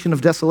abomination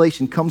of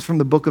desolation comes from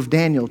the book of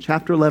Daniel,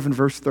 chapter 11,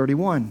 verse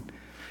 31.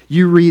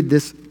 You read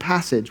this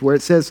passage where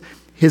it says,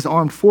 his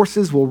armed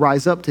forces will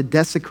rise up to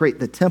desecrate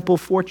the temple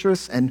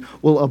fortress and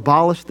will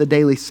abolish the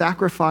daily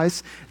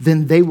sacrifice.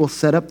 Then they will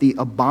set up the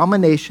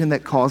abomination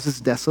that causes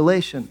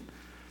desolation.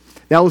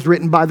 That was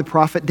written by the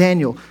prophet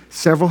Daniel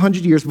several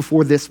hundred years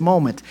before this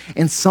moment.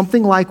 And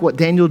something like what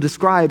Daniel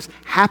describes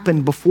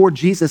happened before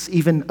Jesus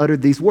even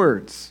uttered these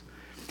words.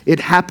 It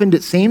happened,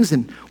 it seems,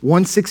 in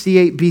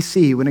 168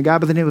 BC when a guy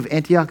by the name of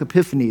Antiochus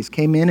Epiphanes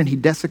came in and he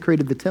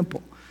desecrated the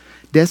temple.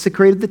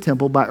 Desecrated the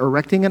temple by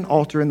erecting an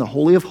altar in the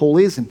Holy of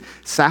Holies and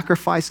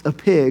sacrificed a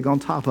pig on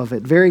top of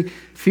it. Very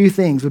few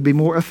things would be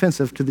more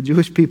offensive to the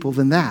Jewish people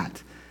than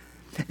that.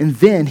 And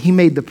then he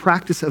made the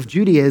practice of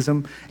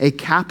Judaism a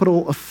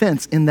capital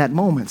offense in that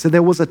moment. So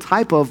there was a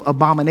type of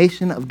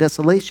abomination of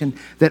desolation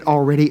that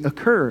already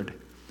occurred.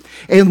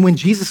 And when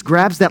Jesus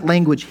grabs that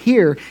language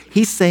here,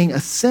 he's saying a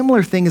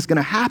similar thing is going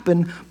to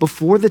happen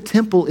before the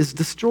temple is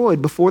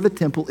destroyed, before the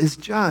temple is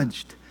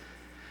judged.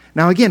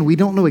 Now, again, we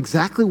don't know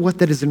exactly what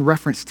that is in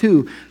reference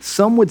to.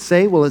 Some would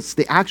say, well, it's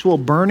the actual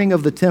burning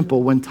of the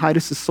temple when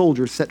Titus's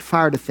soldiers set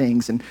fire to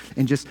things and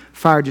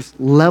fire just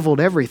leveled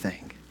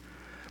everything.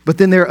 But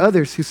then there are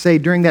others who say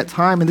during that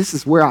time, and this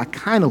is where I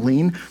kind of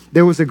lean,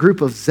 there was a group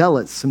of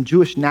zealots, some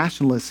Jewish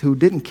nationalists who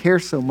didn't care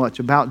so much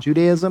about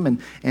Judaism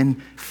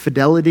and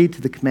fidelity to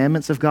the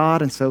commandments of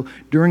God. And so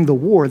during the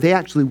war, they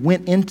actually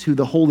went into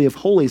the Holy of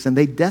Holies and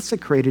they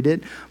desecrated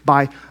it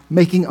by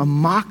making a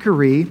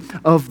mockery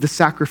of the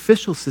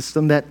sacrificial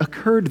system that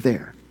occurred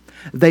there.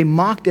 They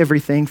mocked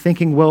everything,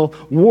 thinking, well,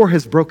 war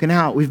has broken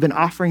out. We've been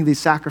offering these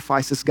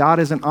sacrifices. God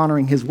isn't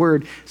honoring his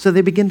word. So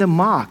they begin to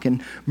mock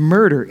and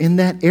murder in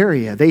that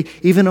area. They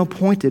even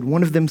appointed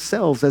one of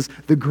themselves as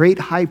the great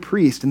high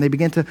priest, and they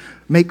began to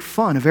make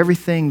fun of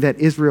everything that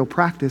Israel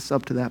practiced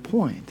up to that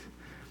point.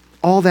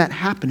 All that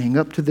happening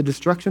up to the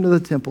destruction of the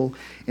temple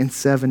in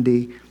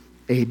 70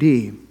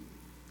 AD.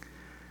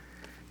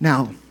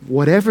 Now,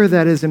 whatever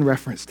that is in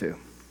reference to,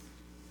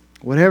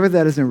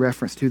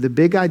 the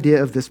big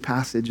idea of this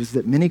passage is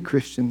that many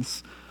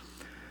Christians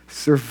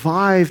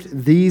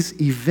survived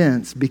these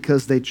events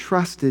because they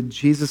trusted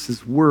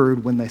Jesus'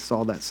 word when they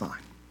saw that sign.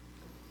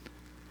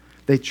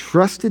 They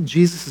trusted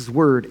Jesus'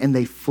 word and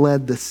they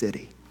fled the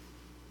city.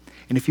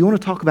 And if you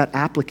want to talk about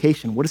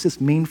application, what does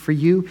this mean for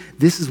you?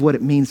 This is what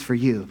it means for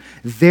you.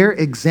 Their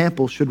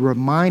example should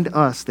remind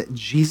us that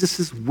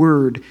Jesus'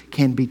 word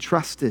can be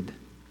trusted.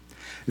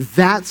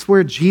 That's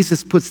where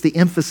Jesus puts the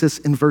emphasis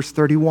in verse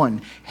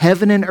 31.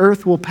 Heaven and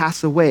earth will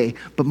pass away,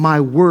 but my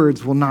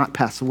words will not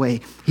pass away.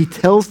 He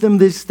tells them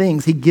these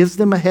things. He gives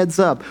them a heads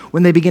up.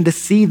 When they begin to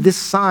see this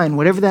sign,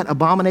 whatever that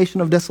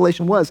abomination of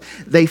desolation was,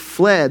 they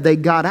fled, they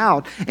got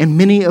out, and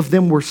many of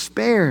them were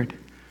spared.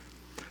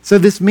 So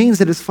this means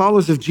that as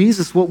followers of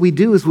Jesus, what we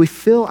do is we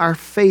fill our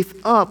faith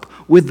up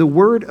with the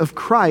word of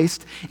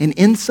Christ, and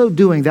in so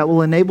doing, that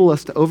will enable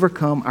us to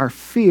overcome our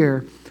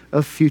fear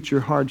of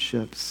future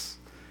hardships.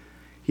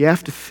 You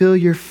have to fill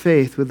your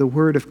faith with the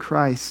word of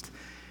Christ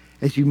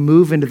as you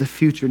move into the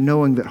future,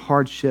 knowing that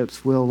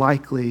hardships will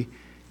likely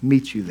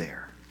meet you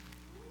there.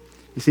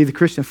 You see, the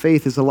Christian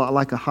faith is a lot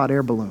like a hot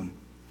air balloon.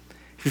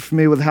 If you're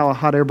familiar with how a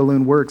hot air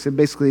balloon works, it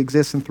basically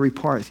exists in three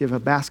parts. You have a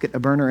basket, a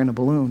burner, and a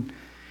balloon.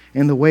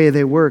 And the way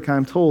they work,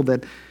 I'm told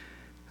that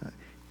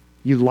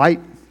you light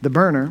the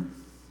burner,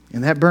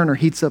 and that burner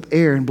heats up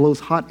air and blows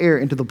hot air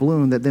into the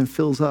balloon that then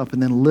fills up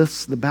and then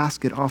lifts the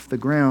basket off the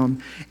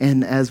ground.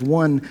 And as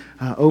one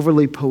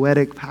overly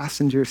poetic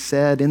passenger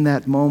said, in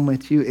that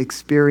moment you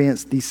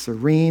experience the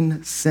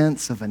serene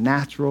sense of a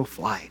natural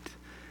flight.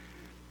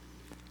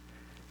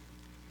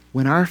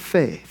 When our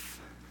faith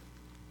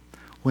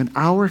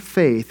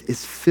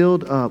is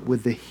filled up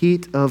with the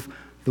heat of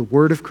the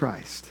word of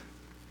Christ,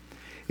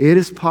 it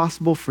is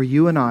possible for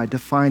you and I to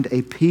find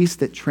a peace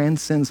that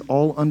transcends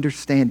all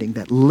understanding,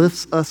 that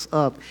lifts us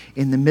up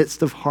in the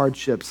midst of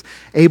hardships,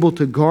 able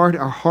to guard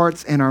our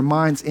hearts and our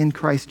minds in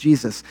Christ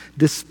Jesus,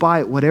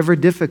 despite whatever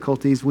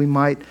difficulties we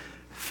might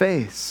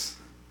face.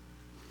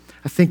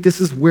 I think this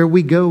is where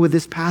we go with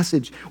this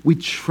passage. We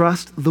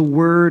trust the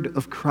word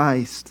of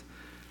Christ.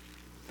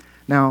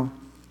 Now,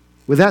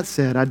 with that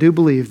said, I do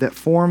believe that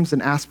forms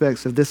and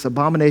aspects of this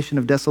abomination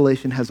of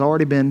desolation has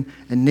already been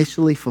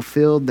initially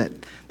fulfilled.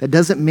 That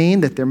doesn't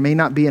mean that there may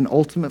not be an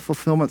ultimate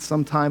fulfillment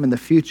sometime in the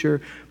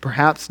future.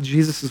 Perhaps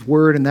Jesus'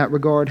 word in that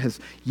regard has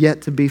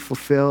yet to be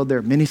fulfilled. There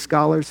are many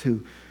scholars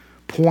who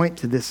point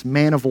to this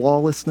man of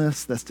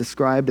lawlessness that's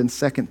described in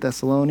 2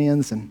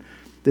 Thessalonians and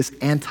this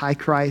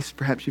Antichrist.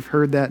 Perhaps you've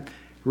heard that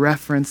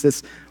reference,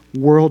 this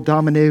world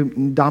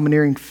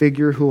domineering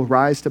figure who will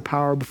rise to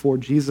power before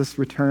Jesus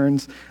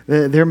returns.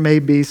 There may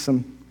be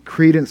some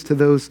credence to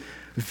those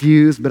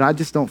views, but I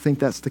just don't think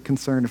that's the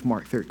concern of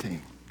Mark 13.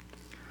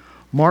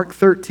 Mark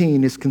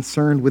 13 is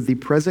concerned with the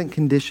present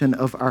condition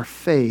of our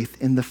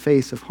faith in the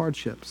face of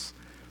hardships.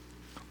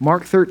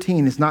 Mark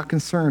 13 is not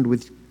concerned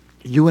with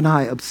you and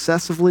I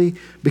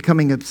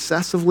becoming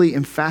obsessively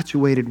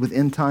infatuated with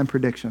end-time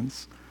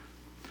predictions.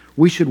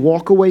 We should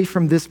walk away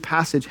from this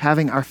passage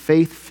having our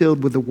faith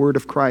filled with the word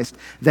of Christ.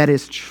 That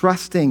is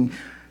trusting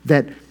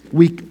that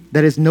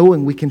is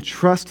knowing we can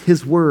trust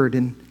his word,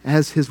 and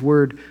as his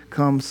word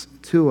comes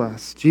to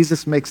us.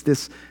 Jesus makes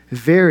this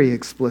very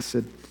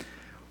explicit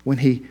when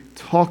he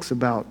talks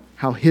about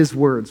how his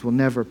words will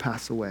never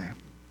pass away.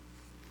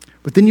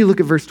 But then you look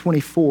at verse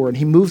 24, and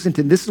he moves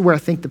into, this is where I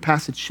think the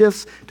passage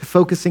shifts to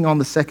focusing on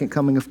the second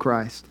coming of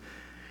Christ.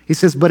 He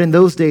says, but in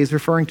those days,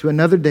 referring to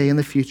another day in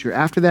the future,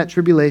 after that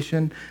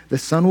tribulation, the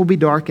sun will be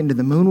darkened, and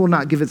the moon will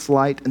not give its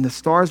light, and the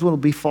stars will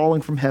be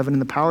falling from heaven,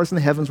 and the powers in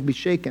the heavens will be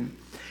shaken.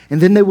 And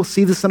then they will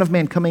see the Son of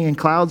Man coming in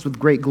clouds with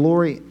great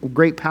glory,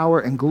 great power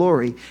and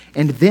glory.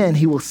 And then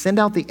he will send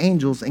out the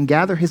angels and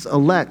gather his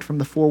elect from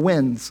the four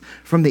winds,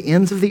 from the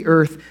ends of the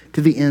earth to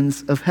the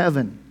ends of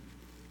heaven.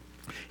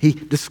 He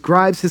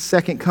describes his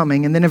second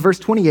coming. And then in verse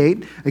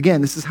 28,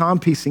 again, this is how I'm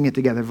piecing it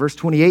together. Verse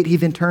 28, he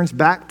then turns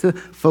back to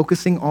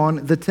focusing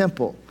on the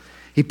temple.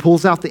 He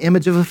pulls out the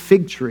image of a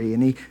fig tree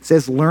and he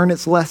says, learn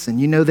its lesson.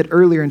 You know that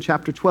earlier in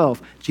chapter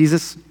 12,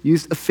 Jesus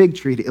used a fig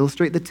tree to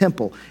illustrate the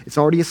temple. It's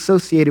already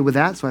associated with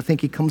that, so I think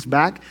he comes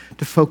back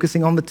to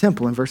focusing on the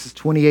temple in verses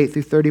 28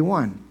 through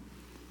 31.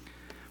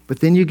 But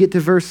then you get to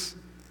verse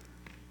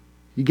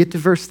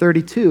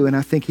 32, and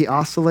I think he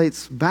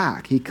oscillates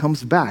back. He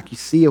comes back. You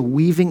see a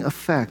weaving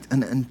effect,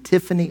 an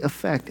antiphony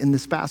effect in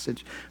this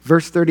passage.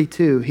 Verse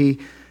 32, he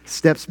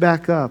steps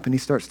back up and he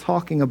starts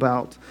talking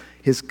about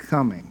his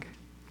coming.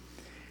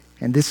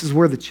 And this is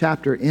where the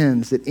chapter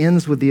ends. It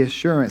ends with the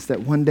assurance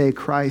that one day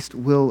Christ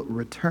will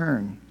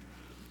return.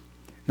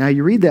 Now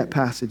you read that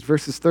passage,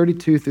 verses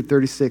 32 through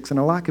 36, and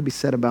a lot could be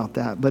said about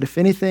that. But if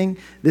anything,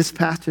 this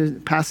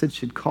passage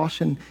should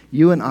caution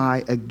you and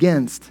I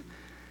against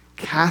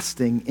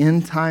casting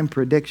end-time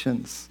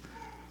predictions.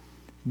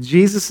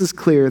 Jesus is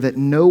clear that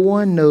no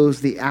one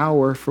knows the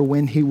hour for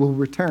when he will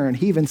return.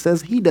 He even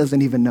says he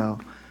doesn't even know.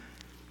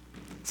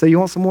 So you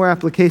want some more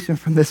application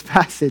from this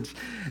passage?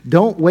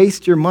 Don't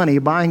waste your money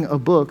buying a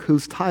book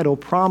whose title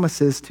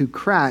promises to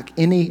crack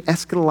any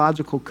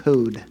eschatological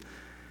code.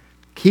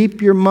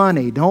 Keep your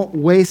money. Don't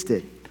waste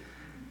it.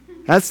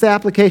 That's the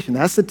application.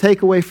 That's the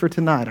takeaway for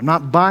tonight. I'm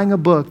not buying a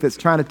book that's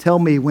trying to tell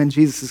me when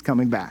Jesus is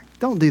coming back.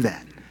 Don't do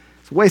that.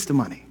 It's a waste of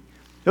money.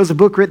 There was a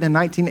book written in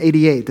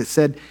 1988 that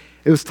said,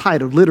 it was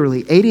titled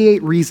literally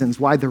 88 Reasons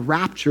Why the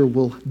Rapture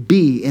Will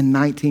Be in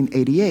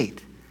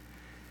 1988.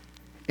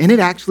 And it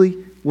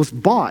actually was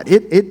bought.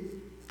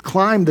 It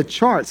climbed the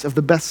charts of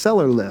the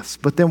bestseller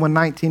list. But then when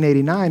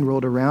 1989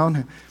 rolled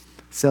around,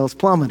 sales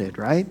plummeted,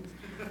 right?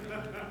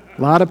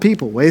 A lot of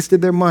people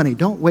wasted their money.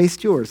 Don't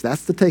waste yours.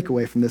 That's the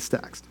takeaway from this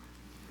text.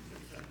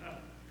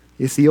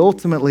 You see,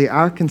 ultimately,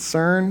 our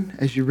concern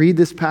as you read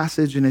this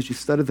passage and as you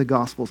study the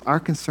Gospels, our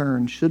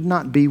concern should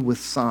not be with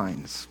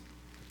signs.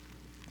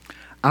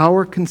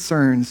 Our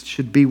concerns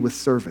should be with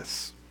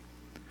service.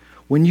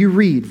 When you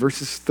read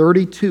verses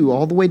 32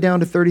 all the way down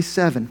to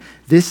 37,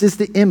 this is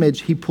the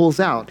image he pulls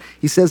out.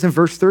 He says in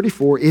verse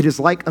 34, it is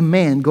like a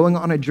man going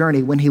on a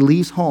journey. When he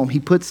leaves home, he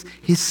puts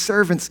his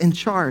servants in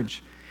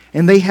charge.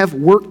 And they have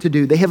work to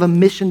do. They have a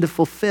mission to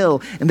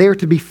fulfill. And they are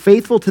to be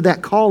faithful to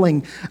that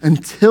calling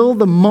until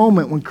the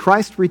moment when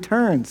Christ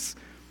returns.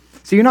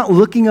 So you're not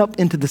looking up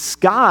into the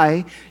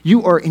sky.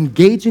 You are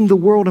engaging the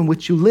world in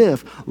which you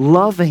live,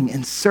 loving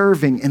and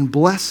serving and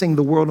blessing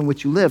the world in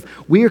which you live.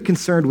 We are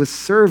concerned with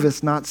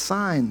service, not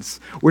signs.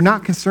 We're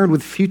not concerned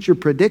with future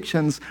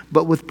predictions,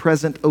 but with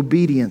present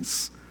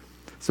obedience.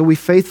 So we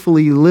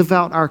faithfully live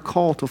out our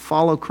call to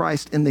follow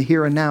Christ in the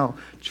here and now,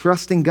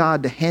 trusting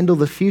God to handle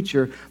the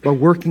future by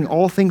working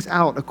all things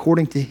out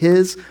according to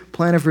his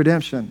plan of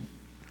redemption.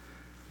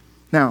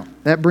 Now,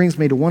 that brings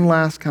me to one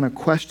last kind of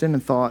question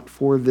and thought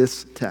for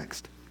this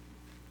text.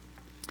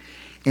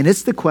 And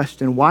it's the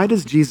question, why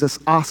does Jesus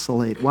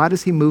oscillate? Why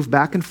does he move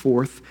back and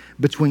forth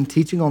between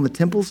teaching on the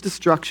temple's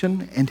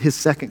destruction and his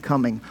second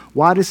coming?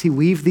 Why does he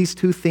weave these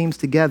two themes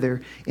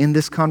together in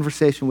this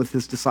conversation with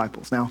his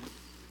disciples? Now,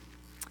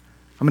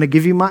 I'm going to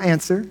give you my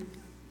answer.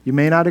 You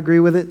may not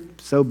agree with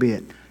it, so be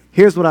it.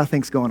 Here's what I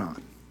think's going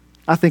on.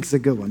 I think it's a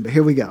good one, but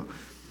here we go.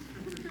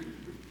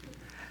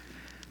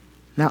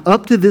 Now,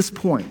 up to this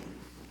point,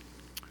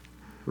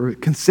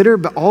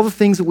 consider all the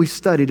things that we've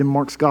studied in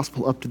Mark's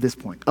gospel up to this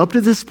point. Up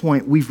to this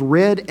point, we've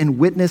read and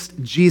witnessed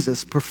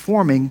Jesus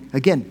performing,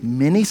 again,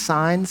 many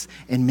signs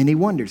and many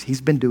wonders. He's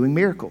been doing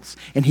miracles,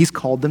 and he's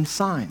called them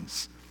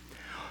signs.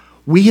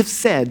 We have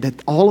said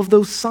that all of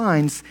those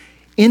signs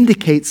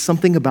indicate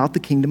something about the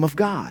kingdom of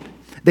God.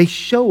 They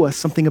show us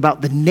something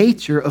about the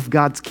nature of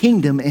God's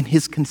kingdom and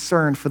his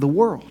concern for the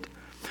world.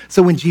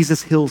 So when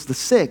Jesus heals the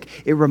sick,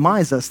 it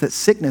reminds us that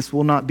sickness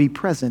will not be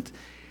present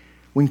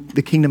when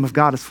the kingdom of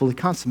God is fully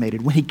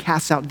consummated. When he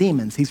casts out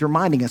demons, he's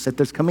reminding us that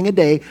there's coming a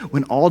day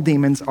when all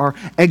demons are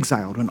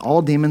exiled, when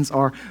all demons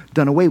are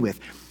done away with.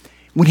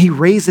 When he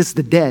raises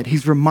the dead,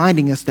 he's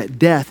reminding us that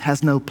death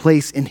has no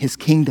place in his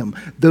kingdom.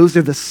 Those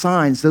are the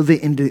signs,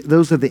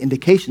 those are the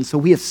indications. So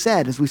we have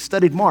said, as we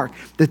studied Mark,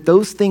 that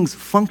those things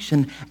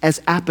function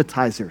as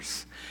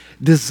appetizers,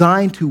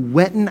 designed to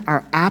whetten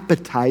our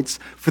appetites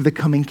for the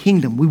coming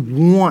kingdom. We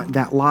want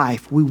that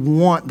life. We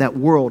want that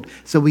world,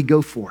 so we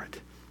go for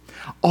it.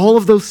 All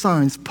of those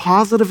signs,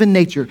 positive in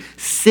nature,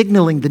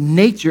 signaling the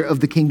nature of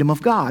the kingdom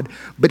of God.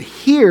 But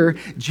here,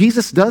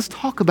 Jesus does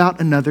talk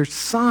about another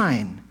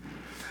sign.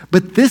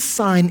 But this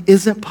sign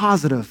isn't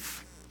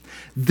positive.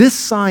 This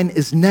sign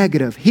is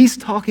negative. He's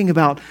talking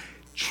about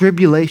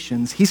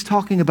tribulations. He's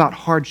talking about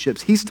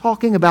hardships. He's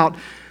talking about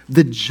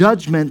the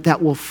judgment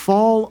that will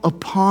fall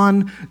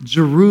upon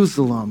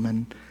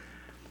Jerusalem.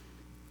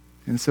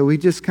 And so we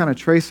just kind of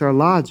trace our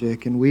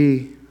logic and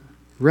we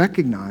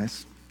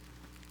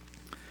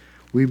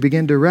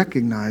begin to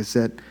recognize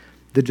that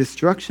the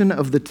destruction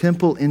of the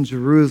temple in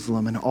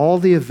Jerusalem and all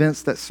the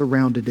events that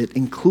surrounded it,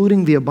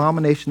 including the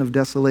abomination of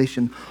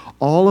desolation,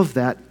 all of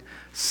that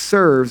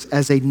serves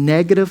as a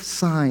negative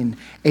sign,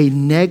 a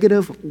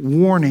negative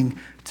warning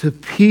to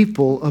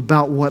people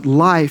about what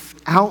life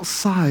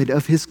outside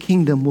of his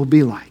kingdom will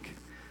be like.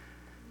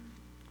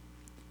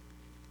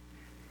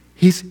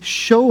 He's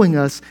showing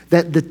us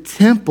that the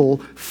temple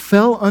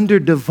fell under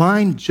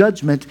divine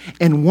judgment,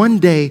 and one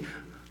day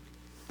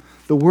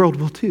the world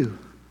will too.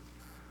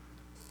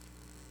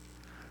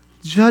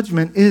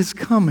 Judgment is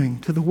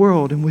coming to the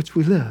world in which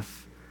we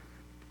live.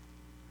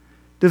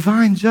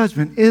 Divine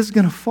judgment is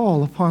going to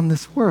fall upon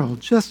this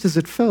world, just as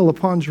it fell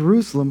upon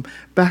Jerusalem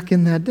back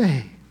in that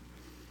day.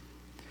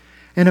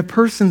 And a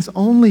person's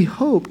only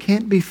hope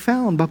can't be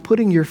found by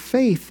putting your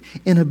faith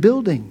in a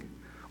building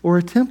or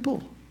a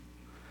temple.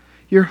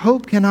 Your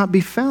hope cannot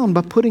be found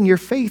by putting your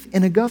faith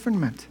in a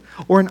government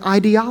or an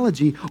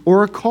ideology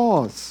or a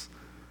cause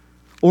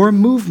or a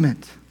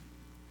movement.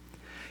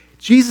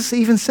 Jesus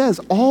even says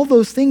all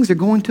those things are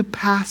going to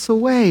pass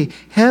away.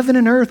 Heaven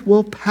and earth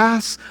will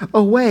pass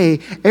away.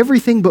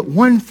 Everything but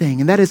one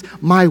thing, and that is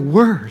my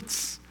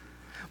words.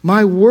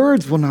 My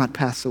words will not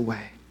pass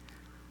away.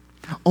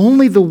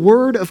 Only the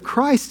word of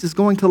Christ is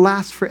going to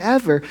last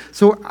forever.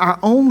 So our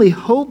only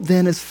hope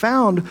then is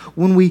found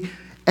when we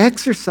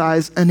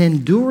exercise an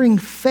enduring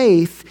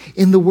faith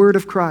in the word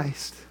of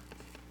Christ.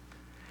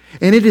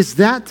 And it is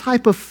that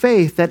type of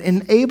faith that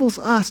enables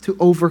us to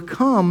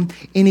overcome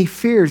any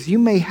fears you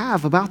may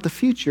have about the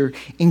future,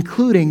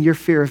 including your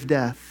fear of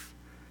death,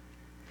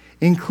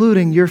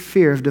 including your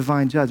fear of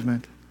divine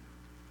judgment.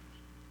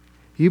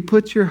 You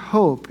put your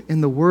hope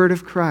in the word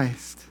of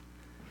Christ.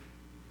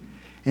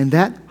 And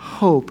that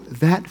hope,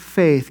 that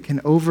faith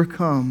can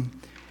overcome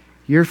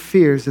your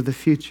fears of the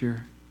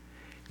future,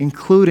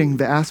 including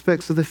the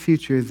aspects of the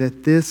future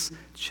that this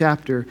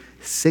chapter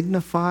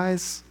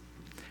signifies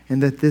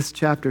and that this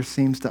chapter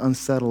seems to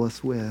unsettle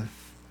us with.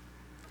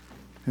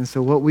 And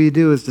so what we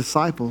do as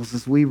disciples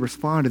is we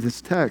respond to this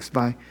text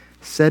by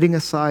setting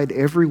aside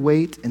every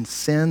weight and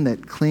sin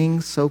that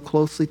clings so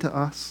closely to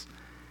us.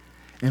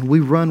 And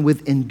we run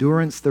with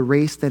endurance the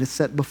race that is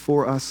set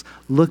before us,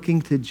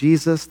 looking to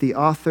Jesus, the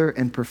author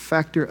and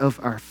perfecter of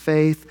our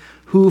faith,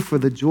 who for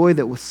the joy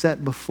that was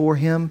set before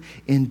him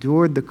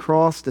endured the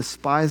cross,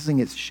 despising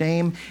its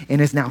shame,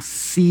 and is now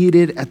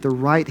seated at the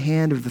right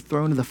hand of the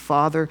throne of the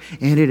Father.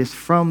 And it is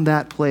from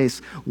that place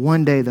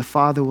one day the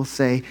Father will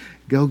say,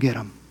 go get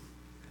him.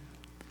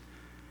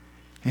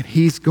 And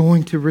he's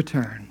going to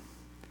return.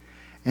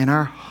 And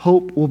our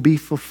hope will be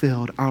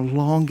fulfilled. Our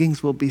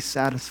longings will be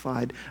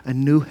satisfied. A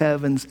new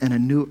heavens and a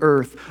new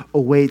earth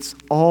awaits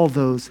all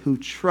those who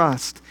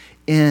trust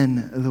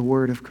in the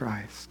word of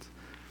Christ.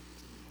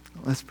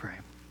 Let's pray.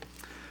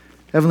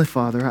 Heavenly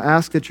Father, I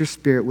ask that your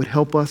Spirit would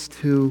help us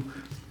to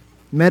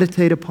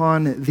meditate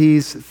upon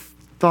these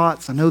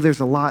thoughts. I know there's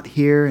a lot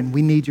here, and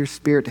we need your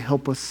Spirit to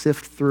help us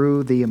sift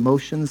through the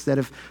emotions that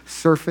have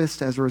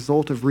surfaced as a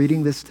result of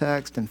reading this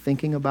text and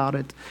thinking about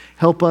it.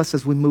 Help us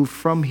as we move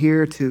from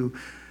here to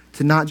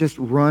not just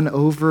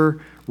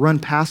run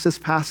past this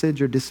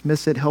passage or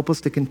dismiss it. Help us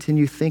to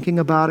continue thinking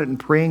about it and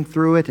praying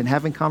through it and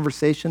having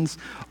conversations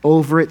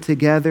over it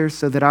together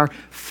so that our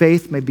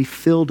faith may be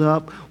filled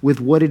up with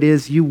what it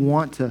is you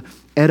want to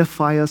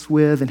edify us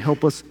with and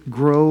help us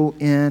grow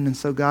in. And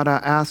so, God, I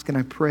ask and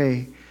I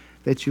pray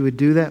that you would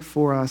do that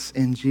for us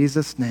in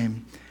Jesus'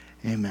 name.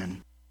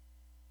 Amen.